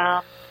that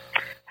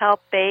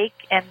help bake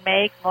and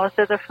make most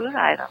of the food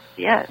items,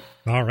 yes.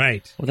 All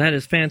right. Well, that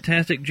is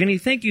fantastic. Jenny,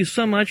 thank you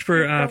so much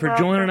for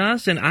joining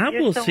us, and I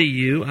will see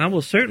you. I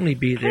will certainly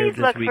be there this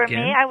weekend. Please look for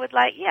me. I would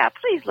like,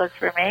 please look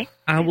for me.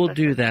 I will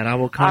do that. I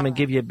will come and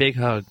give you a big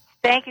hug.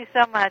 Thank you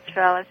so much,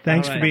 fellas.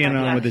 Thanks for being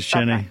on with us,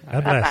 Jenny.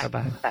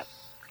 Bye-bye.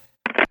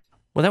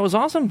 Well, that was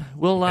awesome.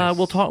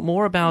 We'll talk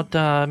more about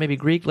maybe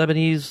Greek,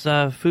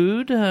 Lebanese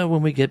food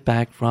when we get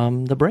back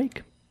from the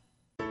break.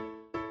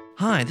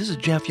 Hi, this is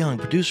Jeff Young,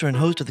 producer and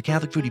host of the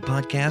Catholic Foodie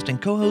Podcast and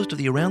co-host of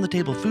the Around the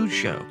Table Food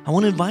Show. I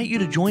want to invite you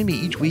to join me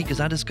each week as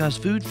I discuss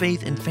food,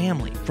 faith, and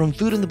family. From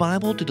food in the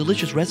Bible to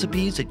delicious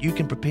recipes that you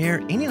can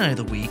prepare any night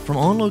of the week, from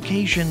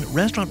on-location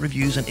restaurant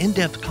reviews and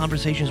in-depth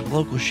conversations with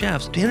local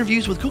chefs to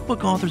interviews with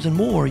cookbook authors and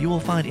more, you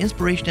will find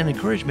inspiration and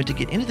encouragement to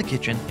get into the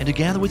kitchen and to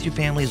gather with your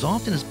family as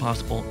often as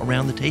possible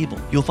around the table.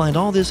 You'll find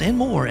all this and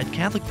more at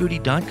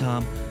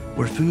CatholicFoodie.com,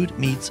 where food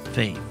meets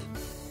faith.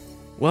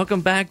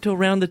 Welcome back to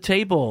Around the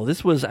Table.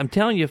 I'm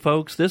telling you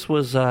folks, it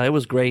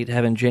was great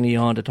having Jenny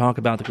on to talk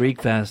about the Greek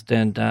Fest,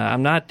 and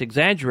I'm not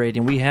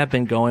exaggerating. We have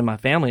been going, my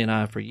family and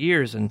I, for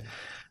years, and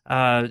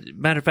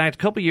matter of fact, a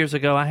couple years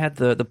ago, I had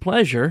the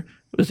pleasure,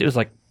 it was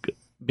like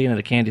being at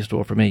a candy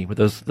store for me with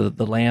those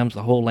the lambs,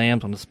 the whole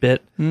lambs on the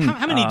spit.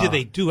 How many do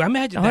they do? I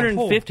imagine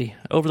 150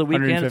 over the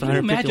weekend. 150. Can you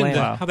imagine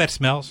lambs. how that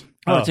smells?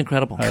 Oh, it's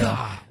incredible.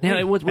 Yeah. Now,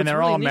 and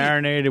they're all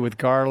marinated with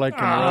garlic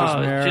and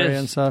rosemary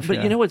and stuff.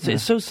 But you know what?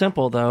 It's so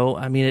simple, though.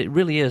 I mean, it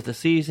really is. The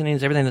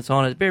seasonings, everything that's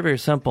on it, very, very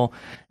simple.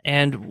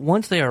 And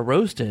once they are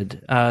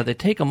roasted, they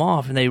take them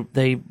off, and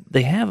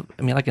they have,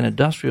 like an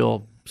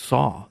industrial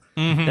saw.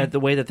 Mm-hmm. That the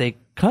way that they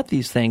cut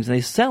these things, and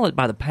they sell it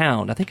by the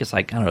pound. I think it's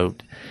like, I don't know,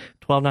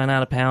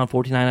 $12.99 a pound,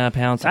 $14.99 a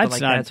pound, something that's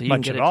like that. That's so not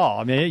much at all.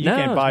 I mean,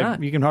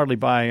 you can hardly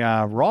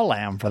buy raw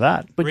lamb for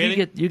that. But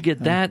really? you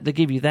get that. They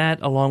give you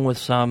that along with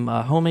some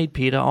homemade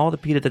pita. All the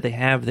pita that they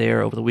have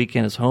there over the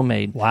weekend is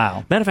homemade.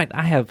 Wow. Matter of fact,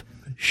 I have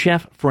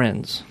chef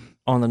friends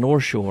on the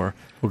North Shore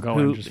who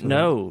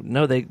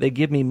they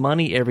give me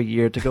money every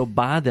year to go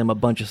buy them a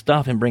bunch of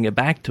stuff and bring it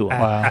back to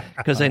them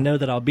because they know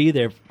that I'll be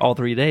there all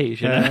 3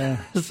 days. You know?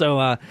 So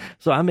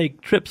I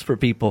make trips for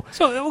people.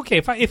 So okay,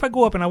 if I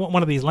go up and I want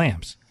one of these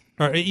lambs.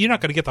 Or you're not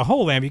going to get the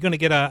whole lamb. You're going to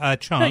get a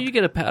chunk. No, you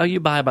get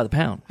you buy it by the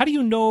pound. How do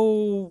you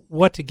know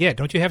what to get?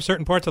 Don't you have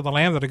certain parts of the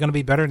lamb that are going to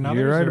be better than others?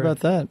 You're right about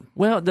that.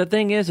 Well, the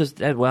thing is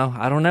I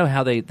don't know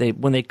how they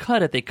when they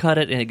cut it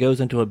and it goes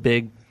into a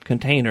big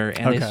container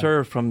and they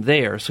serve from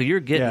there. So you're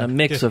getting a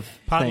mix of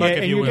things.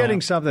 And you're getting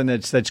something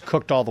that's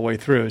cooked all the way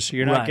through. So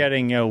you're not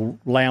getting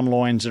lamb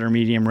loins that are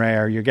medium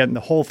rare. You're getting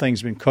the whole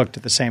thing's been cooked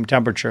at the same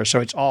temperature. So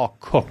it's all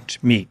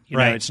cooked meat. You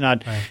know, it's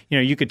not.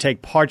 You could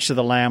take parts of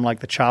the lamb like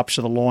the chops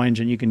of the loins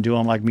and you can do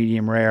them like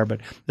medium rare. But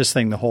this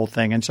thing, the whole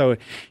thing. And so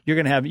you're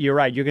going to have. You're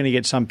right. You're going to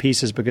get some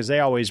pieces because they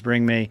always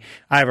bring me.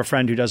 I have a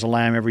friend who does a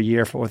lamb every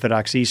year for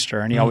Orthodox Easter,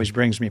 and he always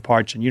brings me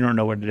parts, and you don't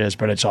know what it is,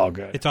 but it's all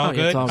good. It's all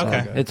good.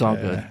 It's all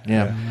good.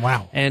 Yeah.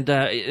 Wow. And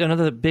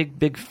another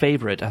big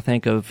favorite, I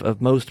think,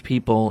 of most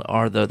people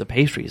are the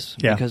pastries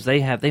because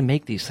they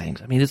make these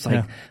things. I mean, it's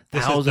like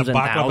thousands and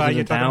thousands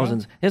and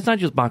thousands. It's not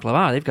just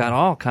baklava; they've got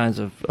all kinds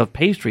of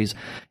pastries,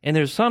 and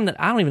there's some that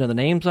I don't even know the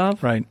names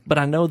of. Right. But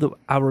I know that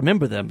I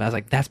remember them. I was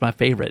like, that's my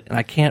favorite, and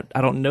I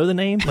don't know the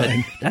name, but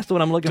that's the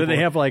one I'm looking for. Do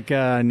they have like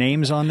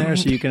names on there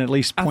so you can at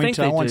least point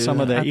to? I want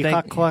some of the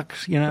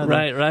ikak,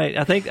 Right.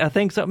 I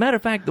think so. Matter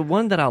of fact, the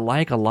one that I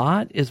like a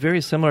lot is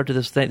very similar to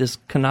this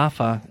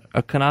kanafe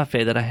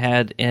that I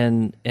had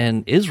in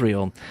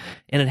Israel,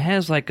 and it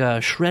has like a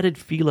shredded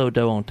phyllo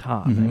dough on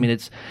top. I mean,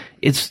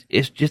 it's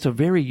just a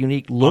very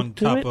unique look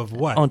to it. On top of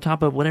what? On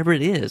top of whatever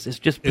it is. It's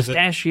just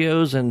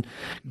pistachios and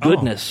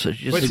goodness. It's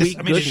just sweet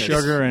goodness.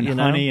 Sugar and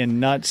honey and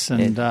nuts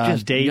and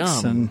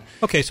dates.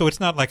 Okay, so it's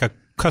not like a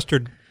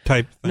custard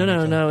type thing.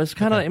 No. It's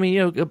kind of,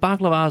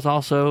 baklava is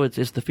also,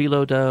 it's the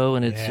phyllo dough,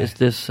 and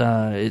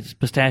it's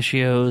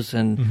pistachios,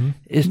 and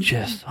it's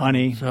just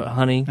honey.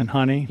 And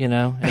honey.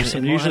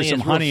 And usually some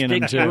honey in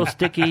it, too. Real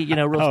sticky,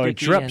 sticky. It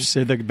drips.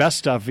 The best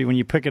stuff, when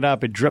you pick it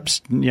up, it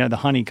drips, the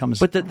honey comes.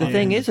 But the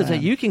thing is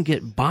that you can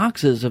get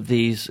boxes of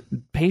these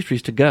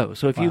pastries to go.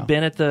 So if you've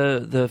been at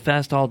the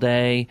fest all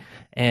day,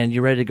 and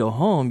you're ready to go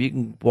home, you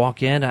can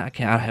walk in. I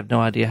have no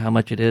idea how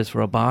much it is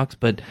for a box,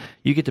 but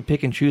you get to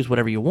pick and choose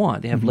whatever you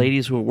want. They have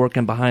ladies who are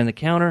working behind the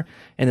counter,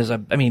 and there's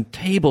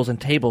tables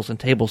and tables and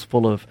tables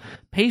full of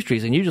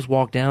pastries, and you just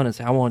walk down and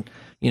say, I want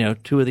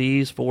 2 of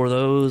these, 4 of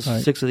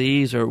those, 6 of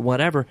these, or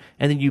whatever,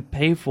 and then you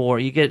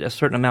get a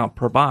certain amount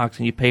per box,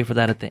 and you pay for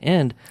that at the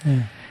end.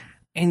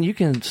 And you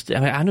can,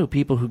 I know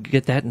people who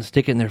get that and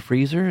stick it in their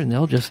freezer, and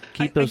they'll just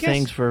keep those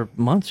things for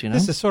months,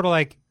 This is sort of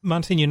like,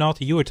 Monsignor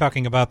Nalty, you were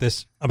talking about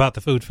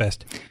the Food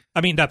Fest.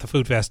 I mean, not the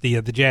Food Fest, the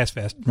Jazz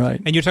Fest.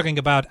 Right. And you're talking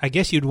about, I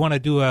guess you'd want to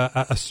do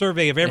a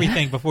survey of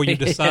everything before you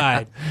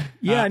decide.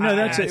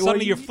 That's it.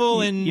 Suddenly you're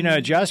full in...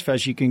 at Jazz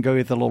Fest, you can go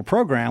get the little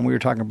program. We were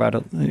talking about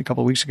it a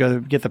couple of weeks ago.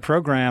 Get the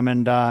program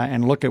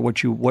and look at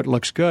what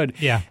looks good.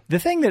 Yeah. The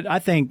thing that I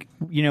think,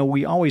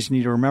 we always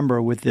need to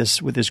remember with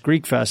this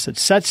Greek Fest that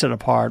sets it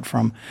apart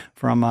from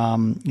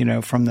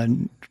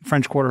the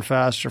French Quarter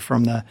Fest or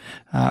from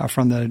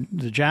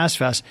the Jazz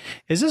Fest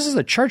is this is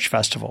a church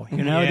festival.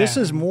 This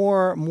is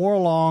more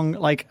along,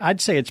 like I'd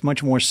say it's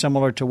much more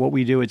similar to what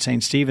we do at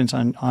St. Stephen's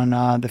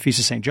on the Feast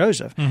of St.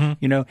 Joseph.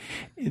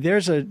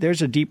 There's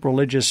a deep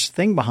religious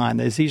thing behind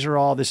this.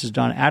 This is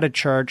done at a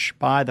church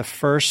by the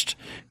first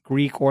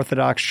Greek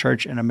Orthodox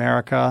Church in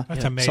America.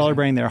 That's amazing.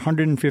 Celebrating their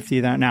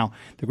 150th. Now,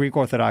 the Greek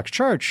Orthodox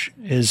Church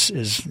is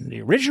the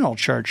original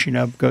church,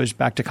 goes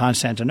back to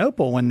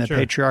Constantinople when the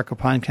Patriarch of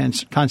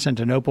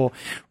Constantinople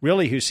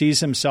really, who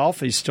sees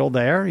himself, he's still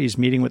there. He's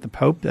meeting with the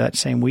Pope that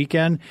same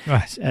weekend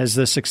as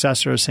the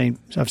successor of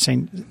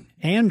Saint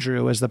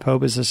Andrew as the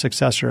Pope is the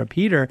successor of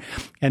Peter.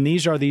 And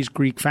these are these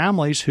Greek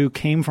families who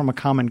came from a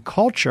common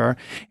culture,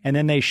 and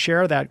then they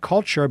share that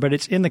culture, but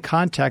it's in the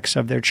context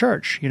of their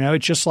church.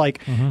 It's just like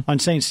on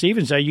St.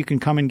 Stephen's Day, you can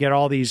come and get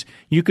all these,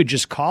 you could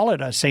just call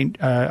it a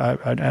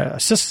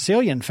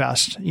Sicilian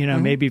fest,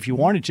 maybe if you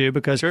wanted to,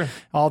 because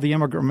all the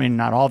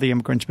not all the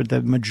immigrants, but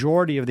the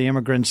majority of the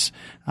immigrants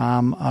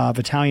of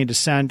Italian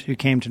descent who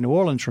came to New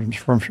Orleans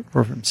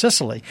from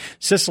Sicily.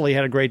 Sicily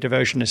had a great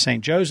devotion to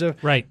St. Joseph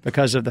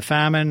because of the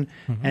famine.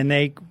 And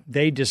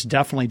they just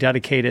definitely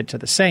dedicate it to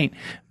the saint,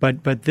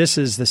 but this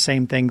is the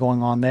same thing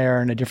going on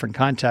there in a different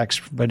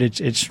context. But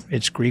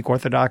it's Greek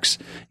Orthodox,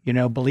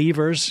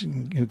 believers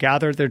who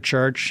gather at their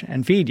church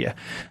and feed you.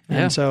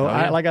 And so,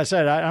 like I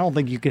said, I don't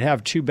think you could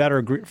have two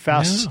better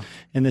fests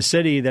in the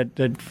city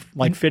that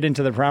fit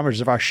into the parameters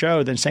of our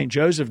show than St.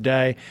 Joseph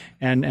Day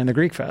and the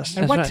Greek Fest.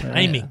 And what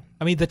timing?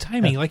 I mean, the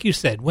timing, like you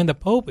said, when the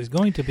Pope is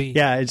going to be.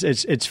 Yeah,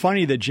 it's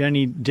funny that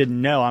Jenny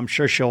didn't know. I'm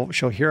sure she'll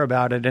hear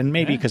about it, and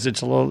maybe because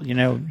it's a little,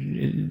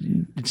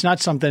 it's not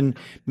something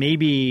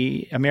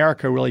maybe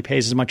America really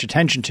pays as much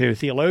attention to.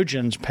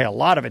 Theologians pay a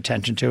lot of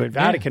attention to it.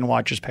 Vatican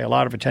watchers pay a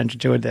lot of attention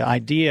to it. The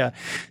idea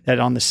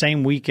that on the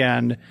same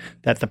weekend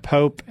that the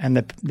Pope and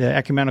the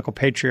ecumenical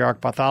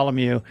patriarch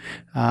Bartholomew,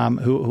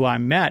 who I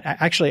met,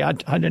 actually, I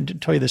didn't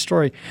tell you the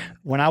story.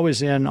 When I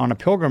was on a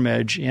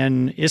pilgrimage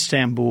in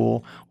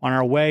Istanbul on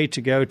our way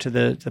to go to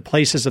the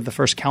places of the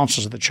first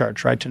councils of the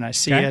church, right, to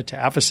Nicaea,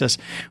 to Ephesus,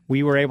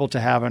 we were able to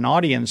have an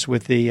audience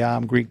with the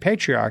Greek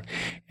patriarch,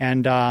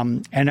 and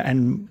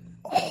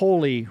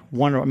holy,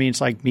 wonderful. I mean,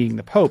 it's like meeting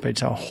the Pope.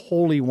 It's a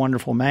holy,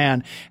 wonderful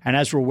man. And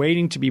as we're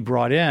waiting to be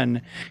brought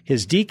in,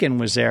 his deacon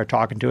was there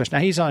talking to us. Now,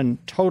 he's on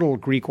total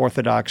Greek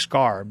Orthodox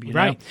garb, you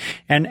know?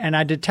 And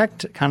I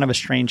detect kind of a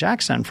strange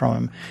accent from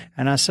him.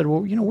 And I said,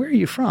 well, where are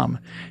you from?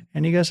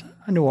 And he goes,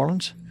 New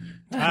Orleans.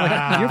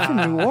 Like, you're from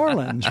New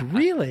Orleans,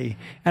 really?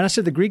 And I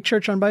said, the Greek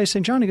church on Bayou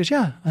St. John? He goes,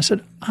 yeah. I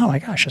said, oh my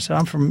gosh. I said,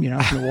 I'm from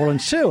New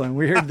Orleans too. And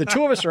we're here. The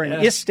two of us are in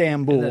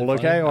Istanbul,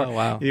 okay?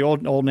 Or the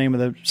old name of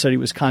the city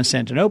was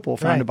Constantinople,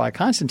 founded by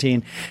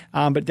Constantine.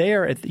 But they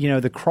are at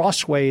the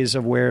crossways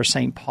of where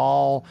St.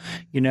 Paul,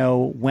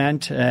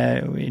 went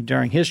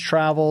during his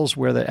travels,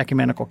 where the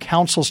ecumenical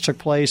councils took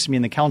place. I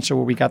mean, the council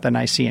where we got the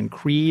Nicene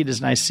Creed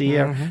is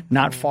Nicaea,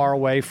 not far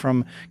away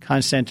from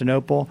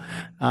Constantinople.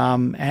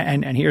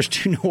 And here's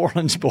two New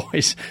Orleans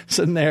boys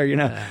sitting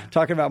there,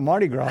 talking about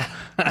Mardi Gras,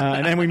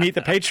 and then we meet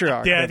the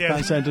patriarch of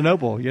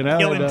Constantinople.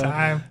 Killing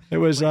time. It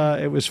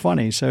was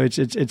funny. So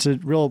it's a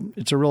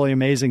really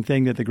amazing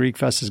thing that the Greek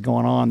Fest is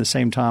going on at the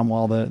same time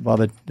while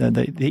the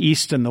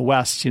East and the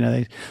West,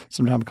 they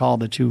sometimes call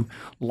the two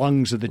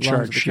lungs of the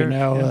church.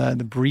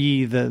 The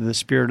breathe the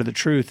spirit of the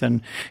truth,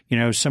 and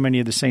so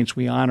many of the saints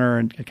we honor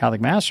in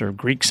Catholic Mass are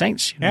Greek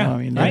saints.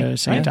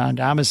 Saint John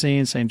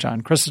Damascene, Saint John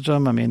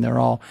Chrysostom. I mean, they're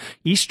all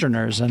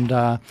Easterners, and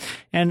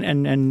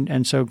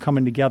so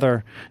coming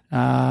together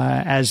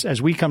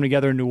as we come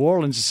together in New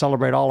Orleans to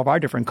celebrate all of our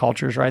different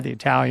cultures, right? The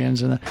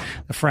Italians and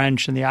the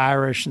French and the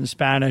Irish and the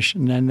Spanish,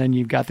 and then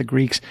you've got the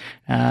Greeks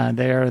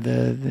there,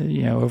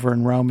 over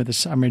in Rome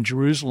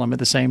Jerusalem at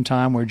the same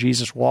time where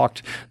Jesus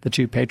walked. The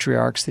two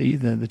patriarchs,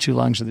 the two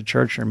lungs of the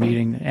church, are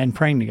meeting and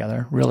praying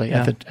together. Really,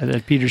 at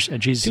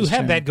Jesus' to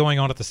have tomb. that going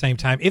on at the same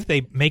time. If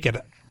they make it,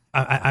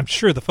 I'm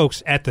sure the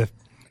folks at the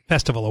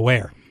festival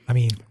aware. I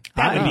mean,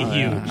 That would be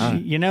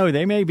huge.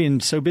 They may have been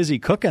so busy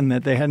cooking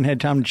that they hadn't had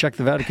time to check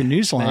the Vatican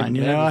News line.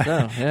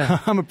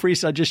 I'm a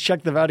priest. I just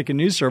check the Vatican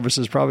News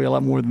services probably a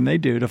lot more than they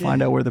do to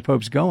find out where the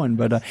Pope's going.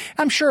 But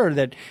I'm sure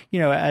that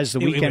as the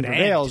weekend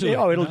prevails,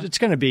 it's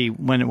going to be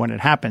when it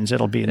happens.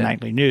 It'll be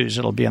nightly news.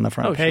 It'll be on the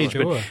front page.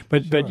 Sure.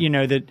 But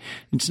that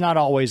it's not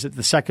always that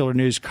the secular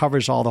news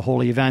covers all the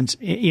holy events.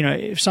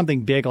 If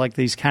something big like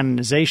these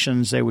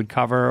canonizations, they would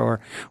cover,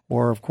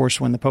 or of course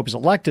when the Pope is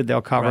elected,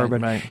 they'll cover.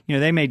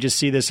 They may just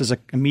see this as a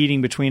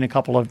meeting between a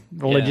couple of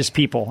religious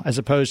people, as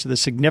opposed to the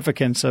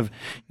significance of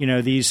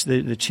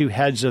the two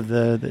heads of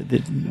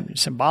the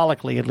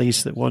symbolically, at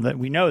least, that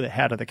we know the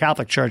head of the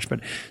Catholic Church, but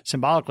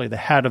symbolically the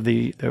head of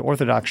the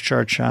Orthodox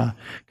Church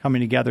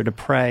coming together to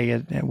pray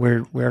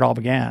where it all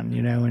began,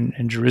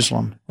 in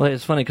Jerusalem. Well,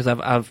 it's funny because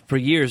I've for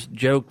years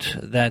joked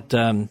that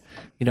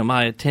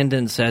my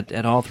attendance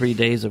at all 3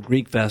 days of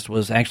Greek Fest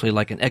was actually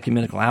like an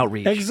ecumenical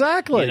outreach.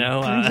 Exactly.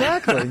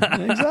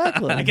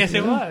 Exactly. I guess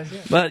it was.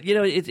 Yeah. But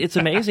it's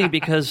amazing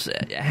because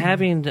I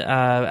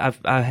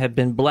have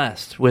been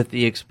blessed with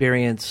the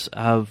experience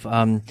of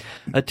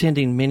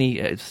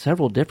attending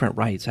several different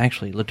rites,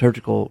 actually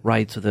liturgical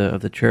rites of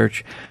the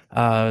church,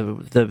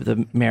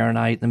 the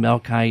Maronite, the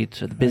Melkite,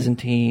 the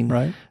Byzantine,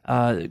 right.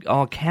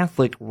 All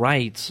Catholic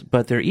rites,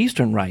 but they're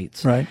Eastern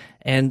rites. Right.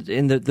 And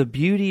in the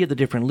beauty of the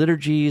different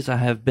liturgies, I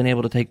have been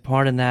able to take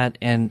part in that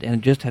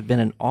and just have been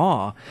in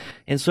awe.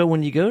 And so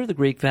when you go to the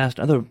Greek Fest,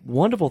 another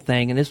wonderful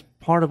thing, and it's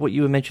part of what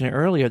you were mentioning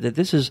earlier, that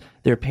this is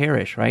their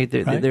parish, right?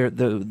 They're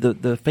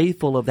the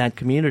faithful of that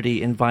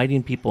community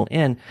inviting people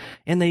in.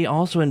 And they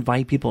also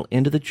invite people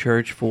into the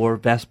church for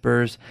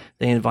Vespers.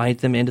 They invite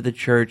them into the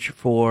church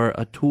for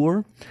a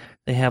tour.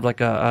 They have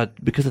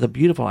because of the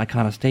beautiful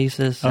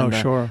iconostasis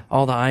and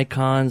all the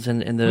icons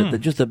and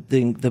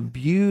the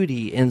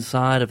beauty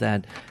inside of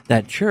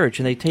that church,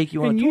 and they take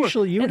you on a tour.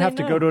 Usually you would have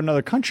to go to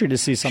another country to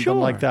see something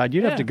like that.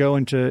 You'd have to go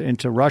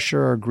into Russia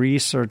or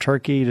Greece or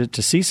Turkey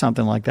to see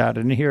something like that.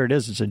 And here it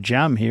is. It's a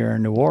gem here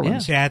in New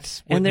Orleans. Yeah.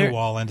 That's what New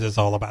Orleans is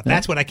all about.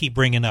 That's what I keep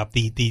bringing up.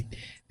 The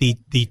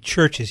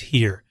churches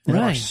here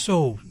are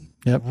so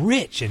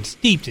rich and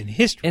steeped in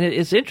history. And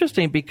it's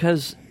interesting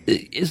because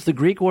it's the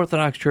Greek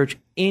Orthodox Church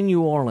in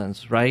New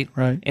Orleans, right?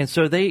 Right. And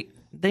so they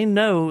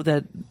know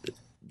that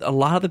a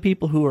lot of the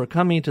people who are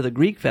coming to the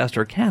Greek Fest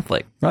are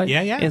Catholic. Right.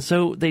 Yeah, yeah. And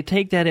so they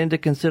take that into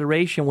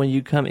consideration when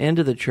you come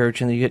into the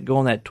church and you go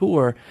on that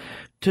tour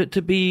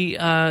to be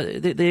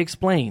they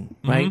explain,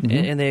 right?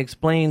 Mm-hmm. And they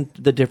explain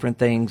the different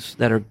things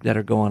that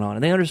are going on.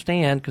 And they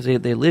understand because they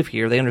live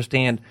here. They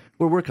understand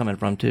where we're coming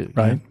from too.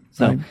 Right.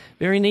 So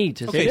very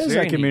neat. It is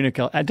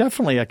ecumenical,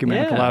 definitely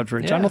ecumenical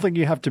outreach. Yeah. I don't think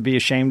you have to be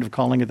ashamed of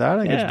calling it that.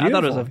 I think it's beautiful. I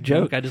thought it was a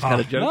joke. I just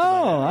got a joke.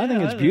 No, I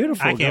think it's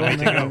beautiful. I can't wait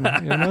to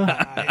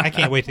go. I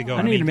can't wait to go.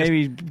 I need to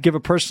maybe give a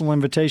personal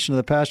invitation to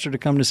the pastor to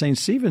come to St.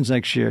 Stephen's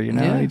next year.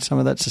 I need some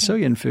of that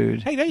Sicilian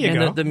food. Hey, there you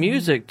go. The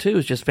music too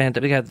is just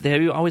fantastic.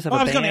 They always have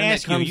a band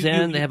that comes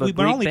in. They have a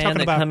Greek band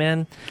that come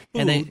in,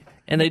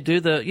 and they do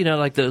the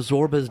like the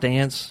Zorba's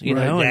dance,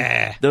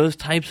 and those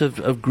types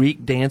of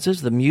Greek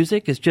dances. The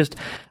music is just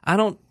I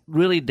don't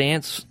really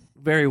dance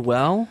very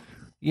well,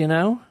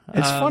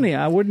 It's funny.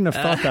 I wouldn't have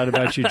thought that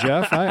about you,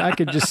 Jeff. I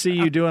could just see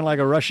you doing like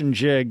a Russian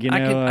jig.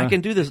 I can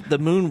do the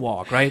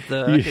moonwalk, right?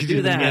 I can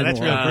do that. Yeah, that's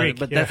real Greek.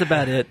 But that's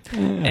about it.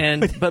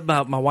 But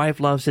my wife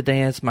loves to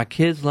dance. My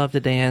kids love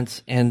to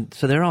dance, and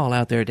so they're all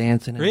out there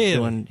dancing. And really?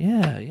 Doing,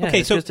 yeah.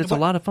 Okay, it's a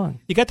lot of fun.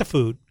 You got the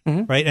food,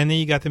 right? And then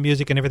you got the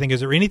music and everything. Is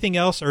there anything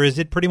else, or is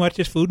it pretty much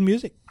just food and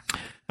music?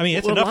 I mean,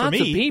 it's enough for me.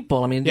 Lots of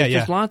people. I mean,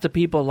 just lots of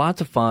people,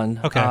 lots of fun.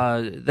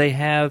 Okay. They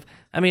have.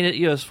 I mean,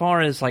 as far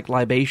as like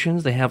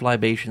libations, they have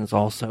libations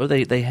also.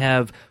 They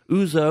have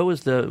ouzo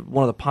is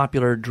one of the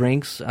popular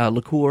drinks,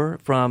 liqueur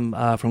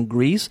from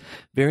Greece,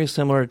 very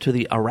similar to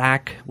the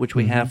arak, which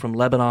we have from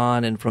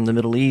Lebanon and from the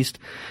Middle East,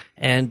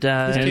 and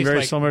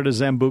very similar to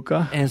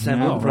Zambuca. And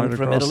Zambuca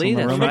from Italy.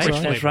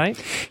 That's right.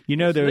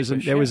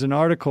 There was an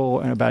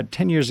article about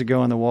 10 years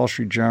ago in the Wall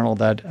Street Journal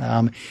that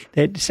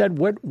it said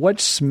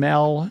what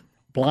smell,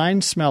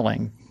 blind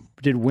smelling,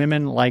 did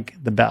women like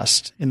the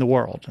best in the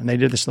world? And they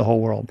did this to the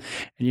whole world.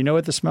 And you know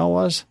what the smell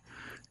was?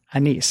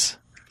 Anise.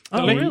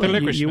 Oh,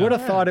 really? You would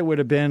have thought it would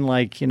have been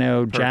like,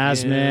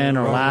 jasmine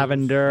or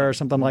lavender or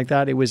something like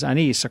that. It was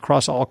anise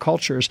across all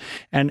cultures.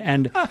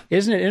 And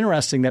isn't it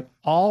interesting that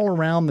all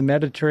around the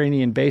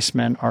Mediterranean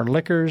basement are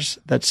liquors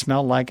that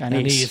smell like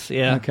anise?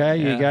 Yeah. Okay,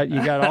 yeah.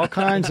 you got all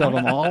kinds of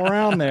them all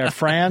around there.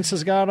 France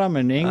has got them,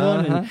 and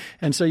England,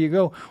 and so you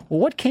go, well,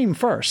 what came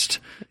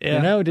first?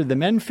 Yeah. Did the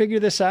men figure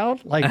this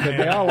out? Like, did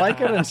they all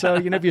like it? And so,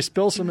 if you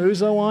spill some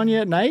ouzo on you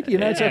at night,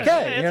 it's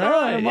okay. It's all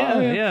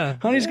right.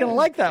 Honey's gonna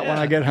like that when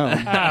I get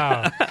home.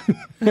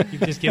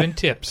 You've just given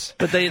tips.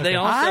 But they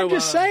also. I'm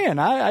just saying.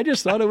 I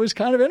just thought it was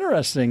kind of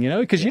interesting,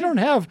 because you don't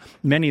have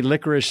many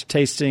licorice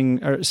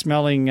tasting or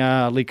smelling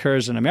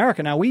liqueurs in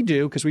America. Now we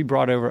do because we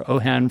brought over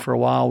Ohen for a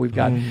while. We've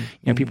got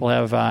people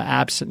have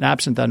absinthe.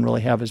 Absinthe doesn't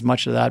really have as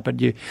much of that, but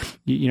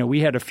we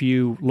had a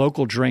few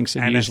local drinks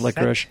that use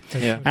licorice.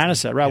 Yeah.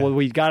 Anisette, right? Yeah. Well,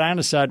 we got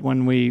anisette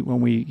when we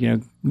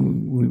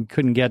we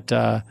couldn't get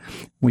the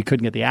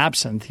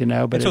absinthe,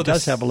 but it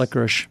does have a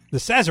licorice. The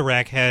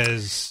Sazerac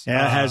has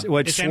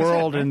it's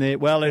swirled in the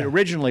it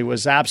originally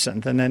was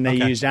absinthe, and then they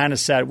used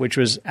anisette, which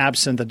was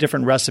absinthe, a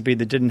different recipe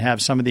that didn't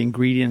have some of the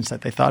ingredients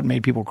that they thought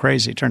made people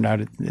crazy. It turned out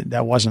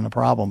that wasn't a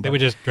problem. They were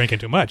just drinking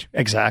too much.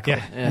 Exactly.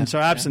 Yeah. And so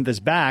absinthe is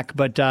back,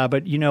 but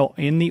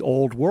in the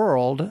old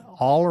world,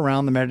 all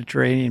around the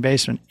Mediterranean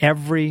basin,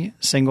 every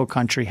single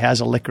country has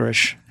a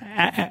licorice,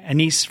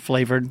 anise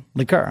flavored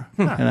liqueur.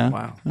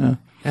 Wow.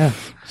 Yeah.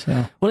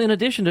 So. Well, in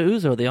addition to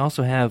ouzo, they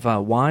also have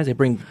wines. They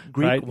bring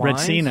Greek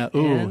wines. Retsina.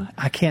 Ooh,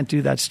 I can't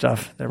do that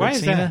stuff. Why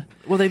is that?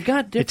 Well, they've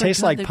got different. It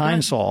tastes like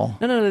pine sol.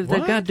 No,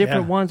 they've got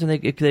different ones, and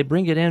they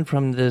bring it in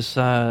from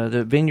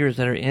the vineyards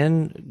that are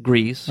in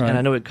Greece. Right. And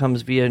I know it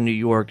comes via New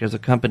York. There's a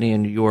company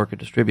in New York, a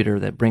distributor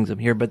that brings them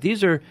here. But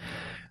these are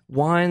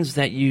wines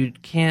that you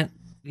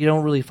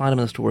don't really find them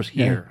in the stores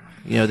here.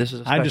 This is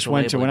a special I just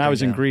went to, when I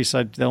was in Greece,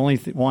 the only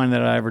wine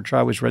that I ever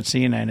tried was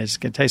Retsina, and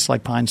it tastes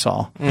like pine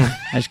sol. I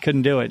just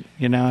couldn't do it.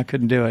 I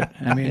couldn't do it.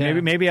 I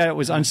mean, maybe it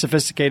was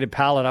unsophisticated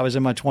palate. I was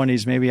in my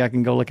 20s. Maybe I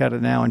can go look at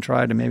it now and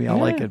try it, and maybe I'll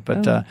like it.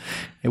 But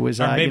it was.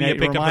 Or maybe you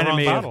picked up the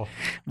wrong bottle.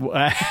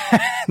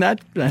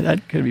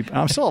 That could be.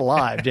 I'm still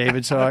alive,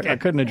 David, so I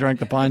couldn't have drank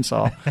the pine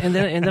sol. And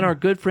then our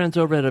good friends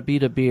over at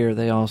Abita Beer,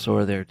 they also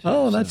are there too.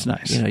 Oh, that's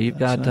nice. You've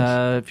got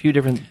a few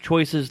different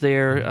choices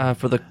there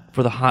for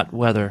the hot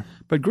weather.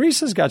 But Greece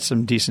has got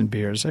some decent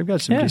beers. They've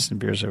got some decent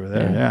beers over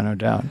there. Yeah, no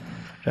doubt.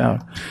 All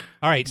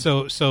right,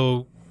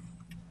 so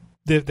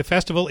the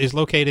festival is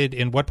located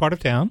in what part of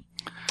town?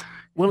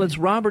 Well, it's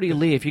Robert E.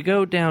 Lee. If you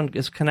go down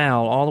this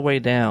canal all the way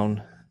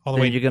down,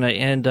 you're going to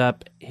end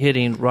up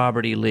hitting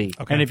Robert E. Lee.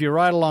 Okay. And if you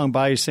ride along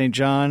Bayou St.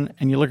 John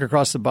and you look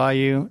across the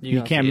bayou,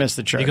 you can't miss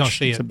the church. You're going to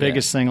see it's the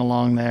biggest thing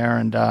along there,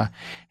 and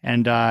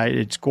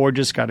it's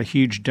gorgeous. Got a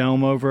huge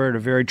dome over it, a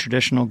very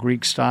traditional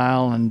Greek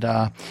style, and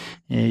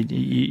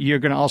you're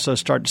going to also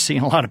start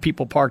seeing a lot of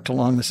people parked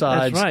along the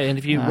sides. That's right. And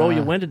if you roll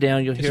your window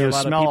down, you'll hear a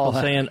lot of people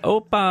saying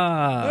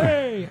 "Opa!"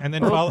 Hey! And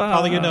then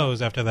follow your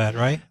nose after that,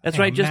 right? That's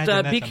right.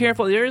 Just be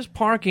careful. There is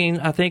parking.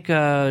 I think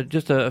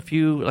just a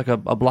few, like a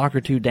block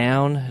or two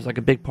down. It's like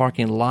a big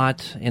parking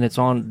lot, and it's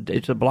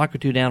a block or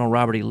two down on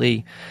Robert E.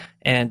 Lee.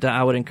 And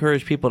I would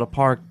encourage people to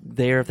park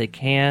there if they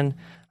can.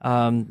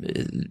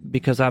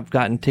 Because I've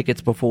gotten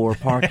tickets before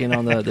parking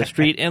on the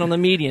street and on the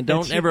median.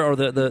 Don't ever, or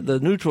the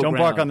neutral ground.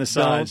 Don't park on the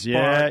sides.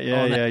 Yeah.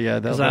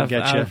 They'll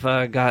get you.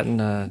 I've gotten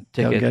a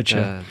ticket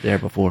there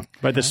before.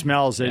 But the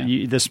smells,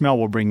 the smell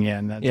will bring you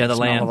in. The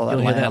lamb. You'll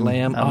hear that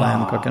lamb.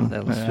 Lamb cooking.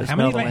 How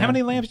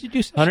many lambs did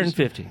you say?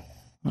 150.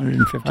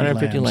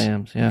 150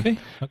 lambs, yeah. Okay.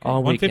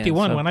 All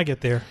 151 when I get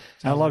there.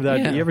 I love that.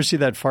 Yeah. You ever see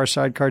that Far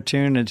Side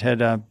cartoon? It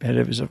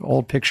was an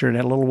old picture. It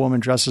had a little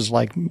woman dressed as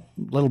like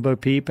Little Bo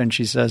Peep, and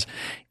she says,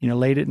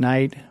 late at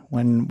night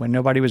when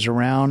nobody was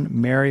around,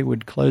 Mary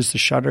would close the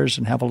shutters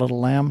and have a little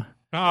lamb.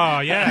 Oh,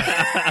 yeah.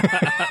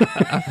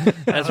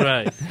 That's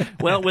right.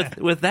 Well,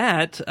 with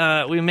that,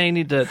 we may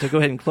need to go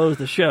ahead and close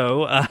the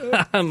show.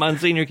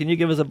 Monsignor, can you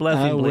give us a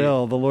blessing, I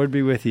will. The Lord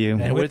be with you.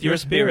 And with your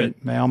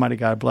spirit. May Almighty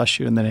God bless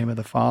you in the name of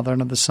the Father,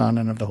 and of the Son,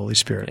 and of the Holy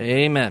Spirit.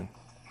 Amen.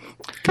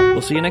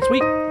 We'll see you next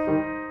week.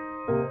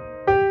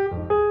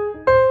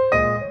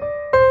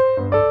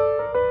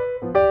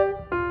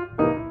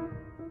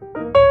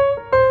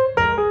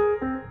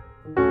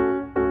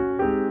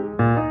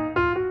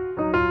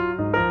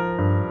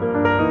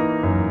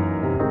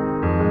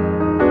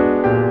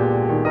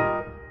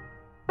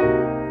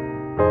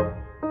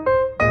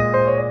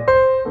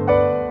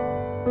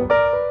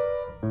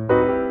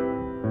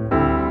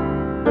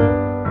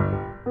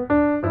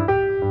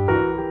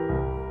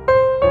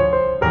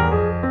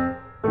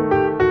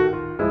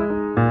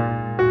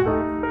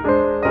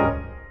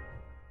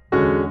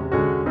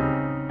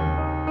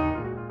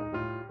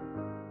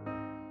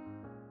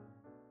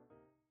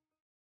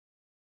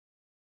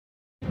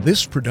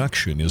 This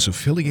production is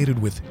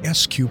affiliated with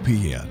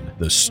SQPN,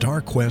 the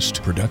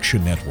StarQuest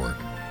Production Network,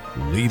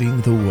 leading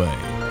the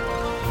way.